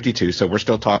number 52. So we're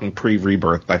still talking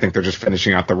pre-Rebirth. I think they're just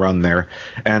finishing out the run there.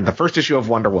 And the first issue of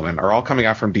Wonder Woman are all coming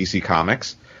out from DC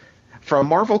Comics. From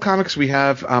Marvel Comics, we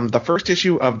have the first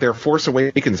issue of their Force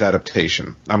Awakens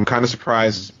adaptation. I'm kind of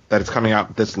surprised that it's coming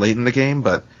out this late in the game,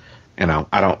 but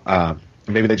I don't.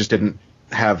 Maybe they just didn't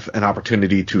have an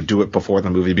opportunity to do it before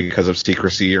the movie because of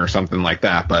secrecy or something like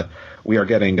that. But we're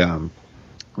getting a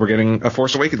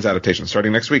Force Awakens adaptation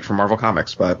starting next week from Marvel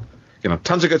Comics. But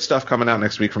tons of good stuff coming out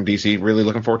next week from DC. Really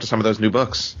looking forward to some of those new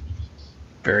books.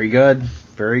 Very good,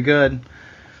 very good.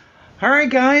 All right,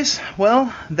 guys.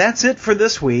 Well, that's it for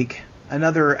this week.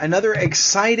 Another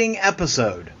exciting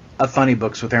episode of Funny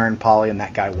Books with Aaron Polly and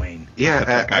that guy Wayne.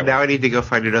 Yeah, now I need to go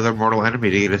find another mortal enemy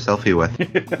to get a selfie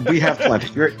with. We have plenty.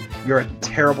 You're a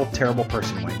terrible, terrible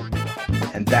person, Wayne.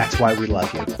 And that's why we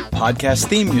love you. Podcast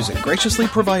theme music graciously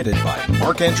provided by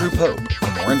Mark Andrew Pope.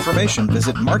 For more information,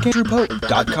 visit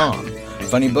markandrewpope.com.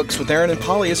 Funny Books with Aaron and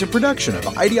Polly is a production of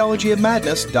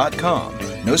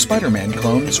ideologyofmadness.com. No Spider-Man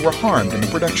clones were harmed in the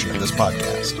production of this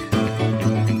podcast.